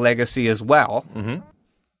bit of a legacy as well. Mm-hmm.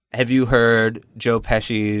 Have you heard Joe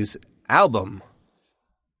Pesci's album?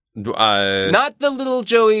 Not the Little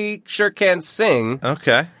Joey Sure Can't Sing.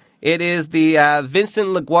 Okay. It is the Vincent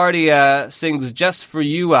LaGuardia Sings Just For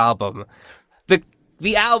You album.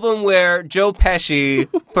 The album where Joe Pesci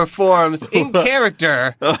performs in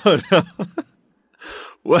character. Oh, no.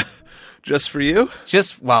 What? Just for you?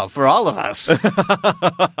 For all of us.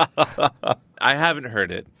 I haven't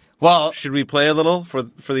heard it. Well, should we play a little for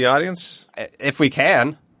the audience? If we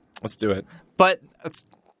can. Let's do it. But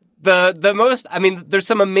the most, there's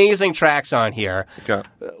some amazing tracks on here. Okay.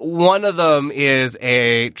 One of them is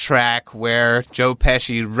a track where Joe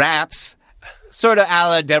Pesci raps, sort of a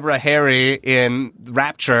la Deborah Harry in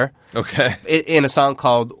Rapture. Okay. In a song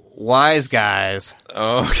called Wise Guys.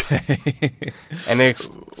 Okay. And they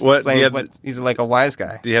explain he's like a wise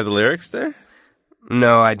guy. Do you have the lyrics there?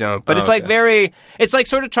 No, I don't. But it's like it's like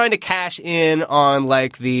sort of trying to cash in on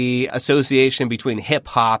like the association between hip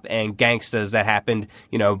hop and gangsters that happened,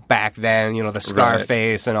 back then, the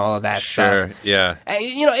Scarface and all of that stuff. Sure, yeah. And,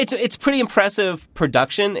 it's pretty impressive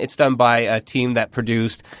production. It's done by a team that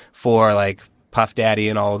produced for like Puff Daddy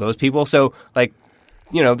and all of those people. So like,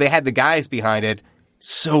 they had the guys behind it.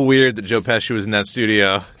 So weird that Joe Pesci was in that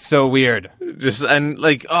studio. So weird. And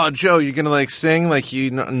like, oh, Joe, you're gonna like sing? Like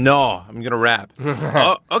no, I'm gonna rap.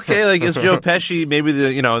 Oh, okay, like as Joe Pesci, maybe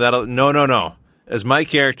that'll no. As my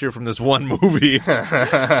character from this one movie.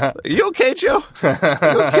 You okay, Joe? You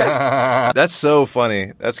okay? That's so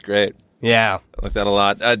funny. That's great. Yeah. like that a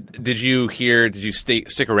lot. Did you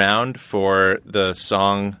stick around for the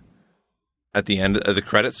song at the end of the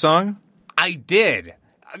credits song? I did,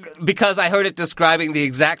 because I heard it describing the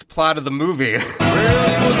exact plot of the movie. Well,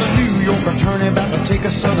 it was a New York attorney about to take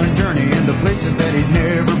a southern journey into places that he'd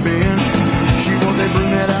never been. She was a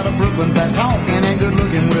brunette out of Brooklyn, fast talking and good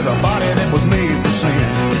looking, with a body that was made for sin.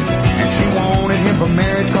 And she wanted him for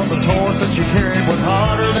marriage, cause the torch that she carried was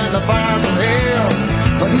harder than the fires of hell.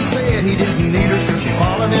 But he said he didn't need her, still she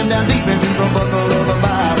followed him down deep into the buckle of a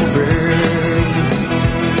Bible bed.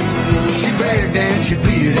 She begged and she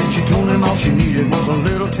pleaded and she told him all she needed was a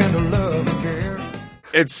little tender love and care.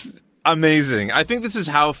 It's amazing. I think this is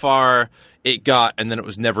how far it got, and then it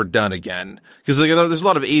was never done again. Because there's a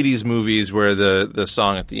lot of 80s movies where the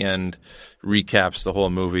song at the end recaps the whole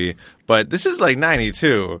movie. But this is like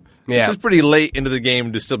 92. Yeah. This is pretty late into the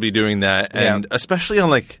game to still be doing that. And especially on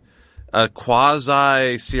like a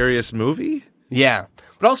quasi-serious movie. Yeah.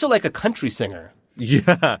 But also like a country singer.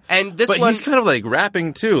 Yeah. And this but one, he's kind of like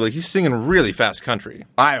rapping too. Like he's singing really fast country.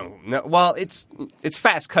 I don't know. Well, it's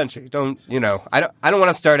fast country. I don't want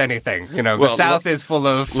to start anything. The South is full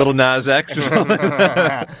of Little Nas X or something.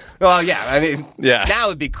 Well, yeah. I mean, now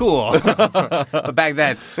it'd be cool. But back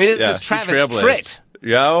then, this is Travis Tritt.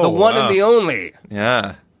 Yeah, the one and the only.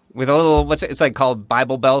 Yeah. With a little, it's like called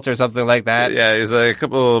Bible Belt or something like that. Yeah, he's like a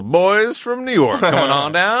couple of boys from New York coming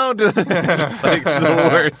on down. It's like the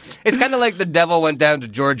worst. It's kind of like the devil went down to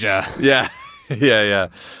Georgia. Yeah.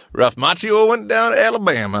 Rough Macchio went down to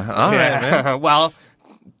Alabama. All right, man. Well,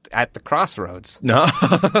 at the Crossroads. No.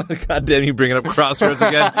 God damn, you bringing up Crossroads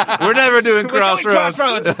again. We're never doing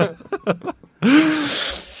Crossroads.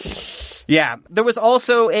 Yeah. There was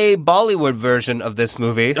also a Bollywood version of this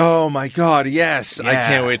movie. Oh, my God. Yes. Yeah. I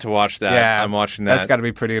can't wait to watch that. Yeah. I'm watching that. That's got to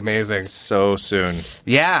be pretty amazing. So soon.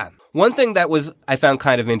 Yeah. One thing that I found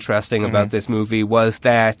kind of interesting about this movie was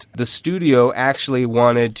that the studio actually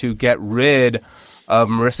wanted to get rid of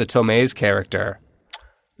Marissa Tomei's character.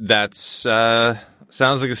 That's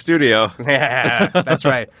sounds like a studio. Yeah, that's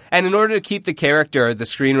right. And in order to keep the character, the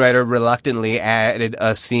screenwriter reluctantly added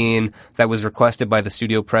a scene that was requested by the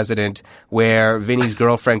studio president where Vinny's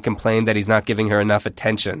girlfriend complained that he's not giving her enough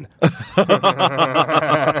attention.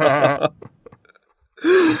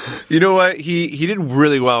 You know what? He did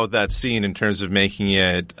really well with that scene in terms of making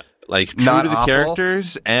it like true Not to the awful.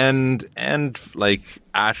 characters and like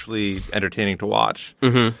actually entertaining to watch.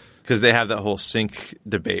 Because they have that whole sync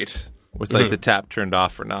debate with like the tap turned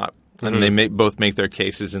off or not, and they both make their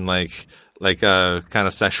cases in like a kind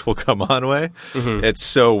of sexual come on way. It's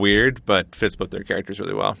so weird, but fits both their characters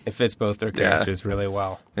really well. It fits both their characters really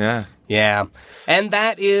well. Yeah. Yeah. And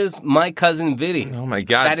that is My Cousin Vinny. Oh my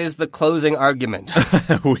God. That is the closing argument.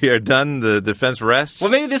 We are done. The defense rests.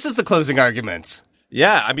 Well, maybe this is the closing argument.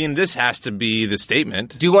 Yeah, I mean, this has to be the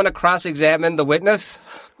statement. Do you want to cross-examine the witness?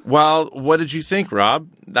 Well, what did you think, Rob?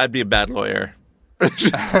 I'd be a bad lawyer. What do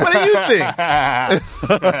you think?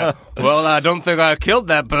 Well, I don't think I killed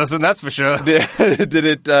that person, that's for sure.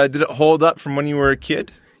 Did it hold up from when you were a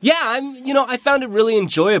kid? Yeah, I found it really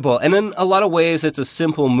enjoyable. And in a lot of ways, it's a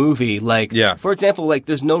simple movie. Like, for example, like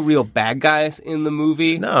there's no real bad guys in the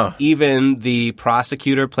movie. No. Even the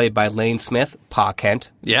prosecutor played by Lane Smith, Pa Kent.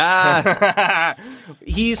 Yeah.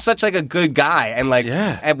 He's such like a good guy. And like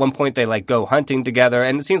at one point they like go hunting together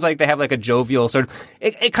and it seems like they have like a jovial sort of,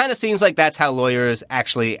 it kind of seems like that's how lawyers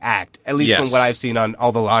actually act. At least from what I've seen on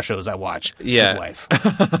all the law shows I watch. Yeah. Good Wife.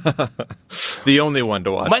 The only one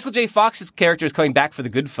to watch. Michael J. Fox's character is coming back for the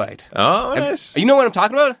good fight. Oh, nice. You know what I'm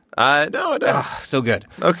talking about? No, I don't. So good.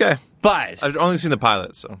 Okay. But I've only seen the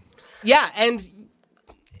pilot, so. Yeah, and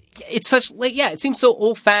it's such like it seems so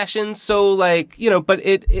old fashioned, so like, but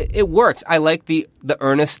it works. I like the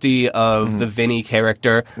earnesty of the Vinny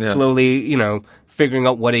character, slowly, figuring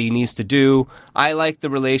out what he needs to do. I like the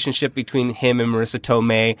relationship between him and Marissa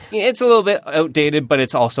Tomei. It's a little bit outdated, but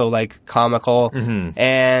it's also like comical.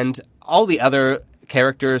 And all the other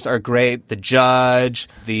characters are great. The judge,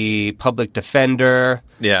 the public defender.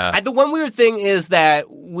 Yeah. The one weird thing is that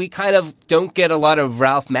we kind of don't get a lot of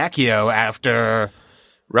Ralph Macchio after.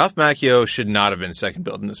 Ralph Macchio should not have been second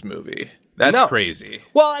billed in this movie. That's crazy.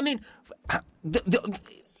 Well, I mean,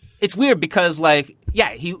 it's weird because like,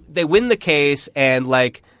 they win the case and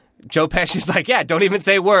like Joe Pesci's like, don't even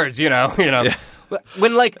say words, Yeah.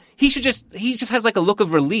 When like he just has like a look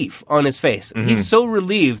of relief on his face. He's so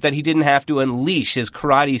relieved that he didn't have to unleash his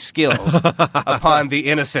karate skills upon the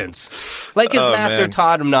innocents. Like his master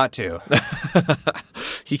taught him not to.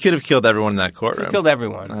 He could have killed everyone in that courtroom. He killed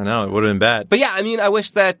everyone. I know, it would have been bad. But yeah, I mean, I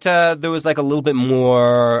wish that there was like a little bit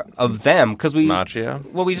more of them because we Macchio?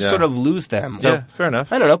 Well, we just sort of lose them. So, yeah, fair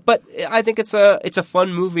enough. I don't know, but I think it's a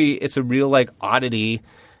fun movie. It's a real like oddity,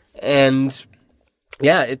 and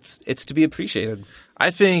yeah, it's to be appreciated. I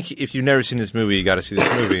think if you've never seen this movie, you got to see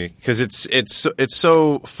this movie because it's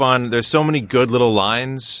so fun. There's so many good little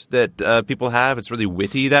lines that people have. It's really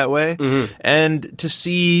witty that way, and to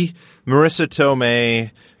see Marissa Tomei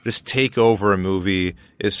just take over a movie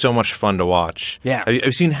is so much fun to watch. Yeah, have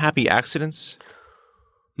you seen Happy Accidents?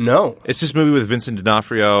 No, it's this movie with Vincent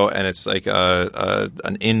D'Onofrio, and it's like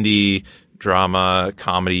an indie drama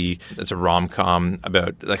comedy. It's a rom-com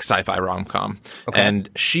about like sci-fi rom-com. Okay. And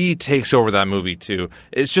she takes over that movie too.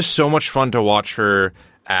 It's just so much fun to watch her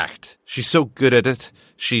act. She's so good at it.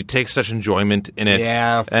 She takes such enjoyment in it.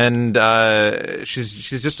 Yeah. And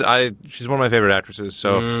she's one of my favorite actresses.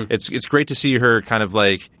 So it's great to see her kind of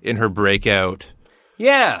like in her breakout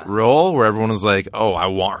role where everyone is like, oh, I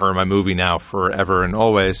want her in my movie now forever and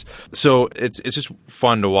always. So it's just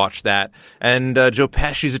fun to watch that. And Joe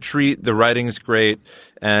Pesci's a treat. The writing is great.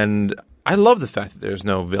 And I love the fact that there's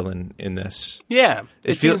no villain in this. Yeah.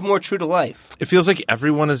 It feels more true to life. It feels like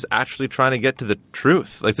everyone is actually trying to get to the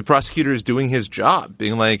truth. Like the prosecutor is doing his job,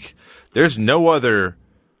 being like, there's no other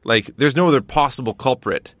possible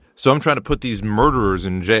culprit. So I'm trying to put these murderers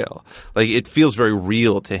in jail. Like it feels very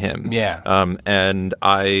real to him. Yeah. And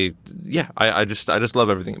I just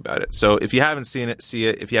love everything about it. So if you haven't seen it, see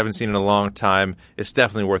it. If you haven't seen it in a long time, it's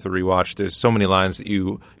definitely worth a rewatch. There's so many lines that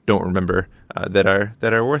you don't remember that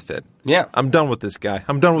are worth it. Yeah. I'm done with this guy.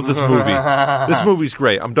 I'm done with this movie. This movie's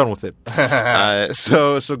great. I'm done with it.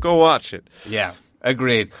 So go watch it. Yeah.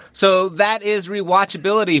 Agreed. So that is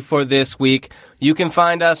rewatchability for this week. You can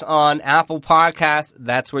find us on Apple Podcasts.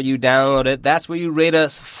 That's where you download it. That's where you rate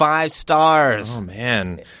us 5 stars. Oh,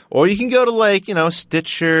 man. Or you can go to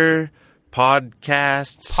Stitcher,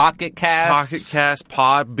 Podcasts, Pocket Cast,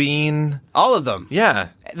 Podbean. All of them. Yeah.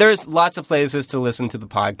 There's lots of places to listen to the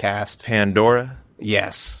podcast. Pandora.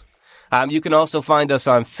 Yes. You can also find us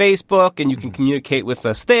on Facebook, and you can communicate with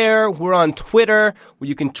us there. We're on Twitter, where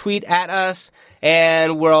you can tweet at us,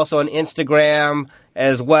 and we're also on Instagram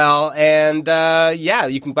as well. And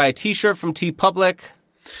you can buy a T-shirt from TeePublic.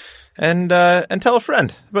 And tell a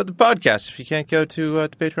friend about the podcast if you can't go to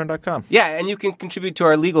patreon.com. Yeah, and you can contribute to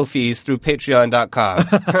our legal fees through patreon.com.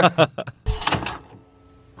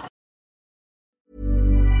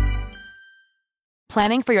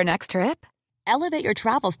 Planning for your next trip? Elevate your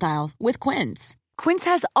travel style with Quince. Quince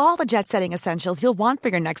has all the jet-setting essentials you'll want for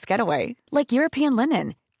your next getaway, like European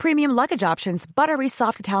linen, premium luggage options, buttery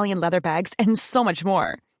soft Italian leather bags, and so much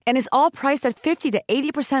more. And is all priced at 50 to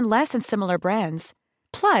 80% less than similar brands.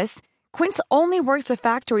 Plus, Quince only works with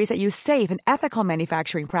factories that use safe and ethical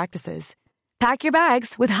manufacturing practices. Pack your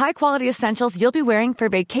bags with high-quality essentials you'll be wearing for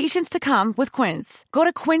vacations to come with Quince. Go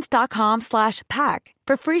to quince.com/pack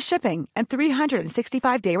for free shipping and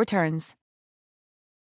 365-day returns.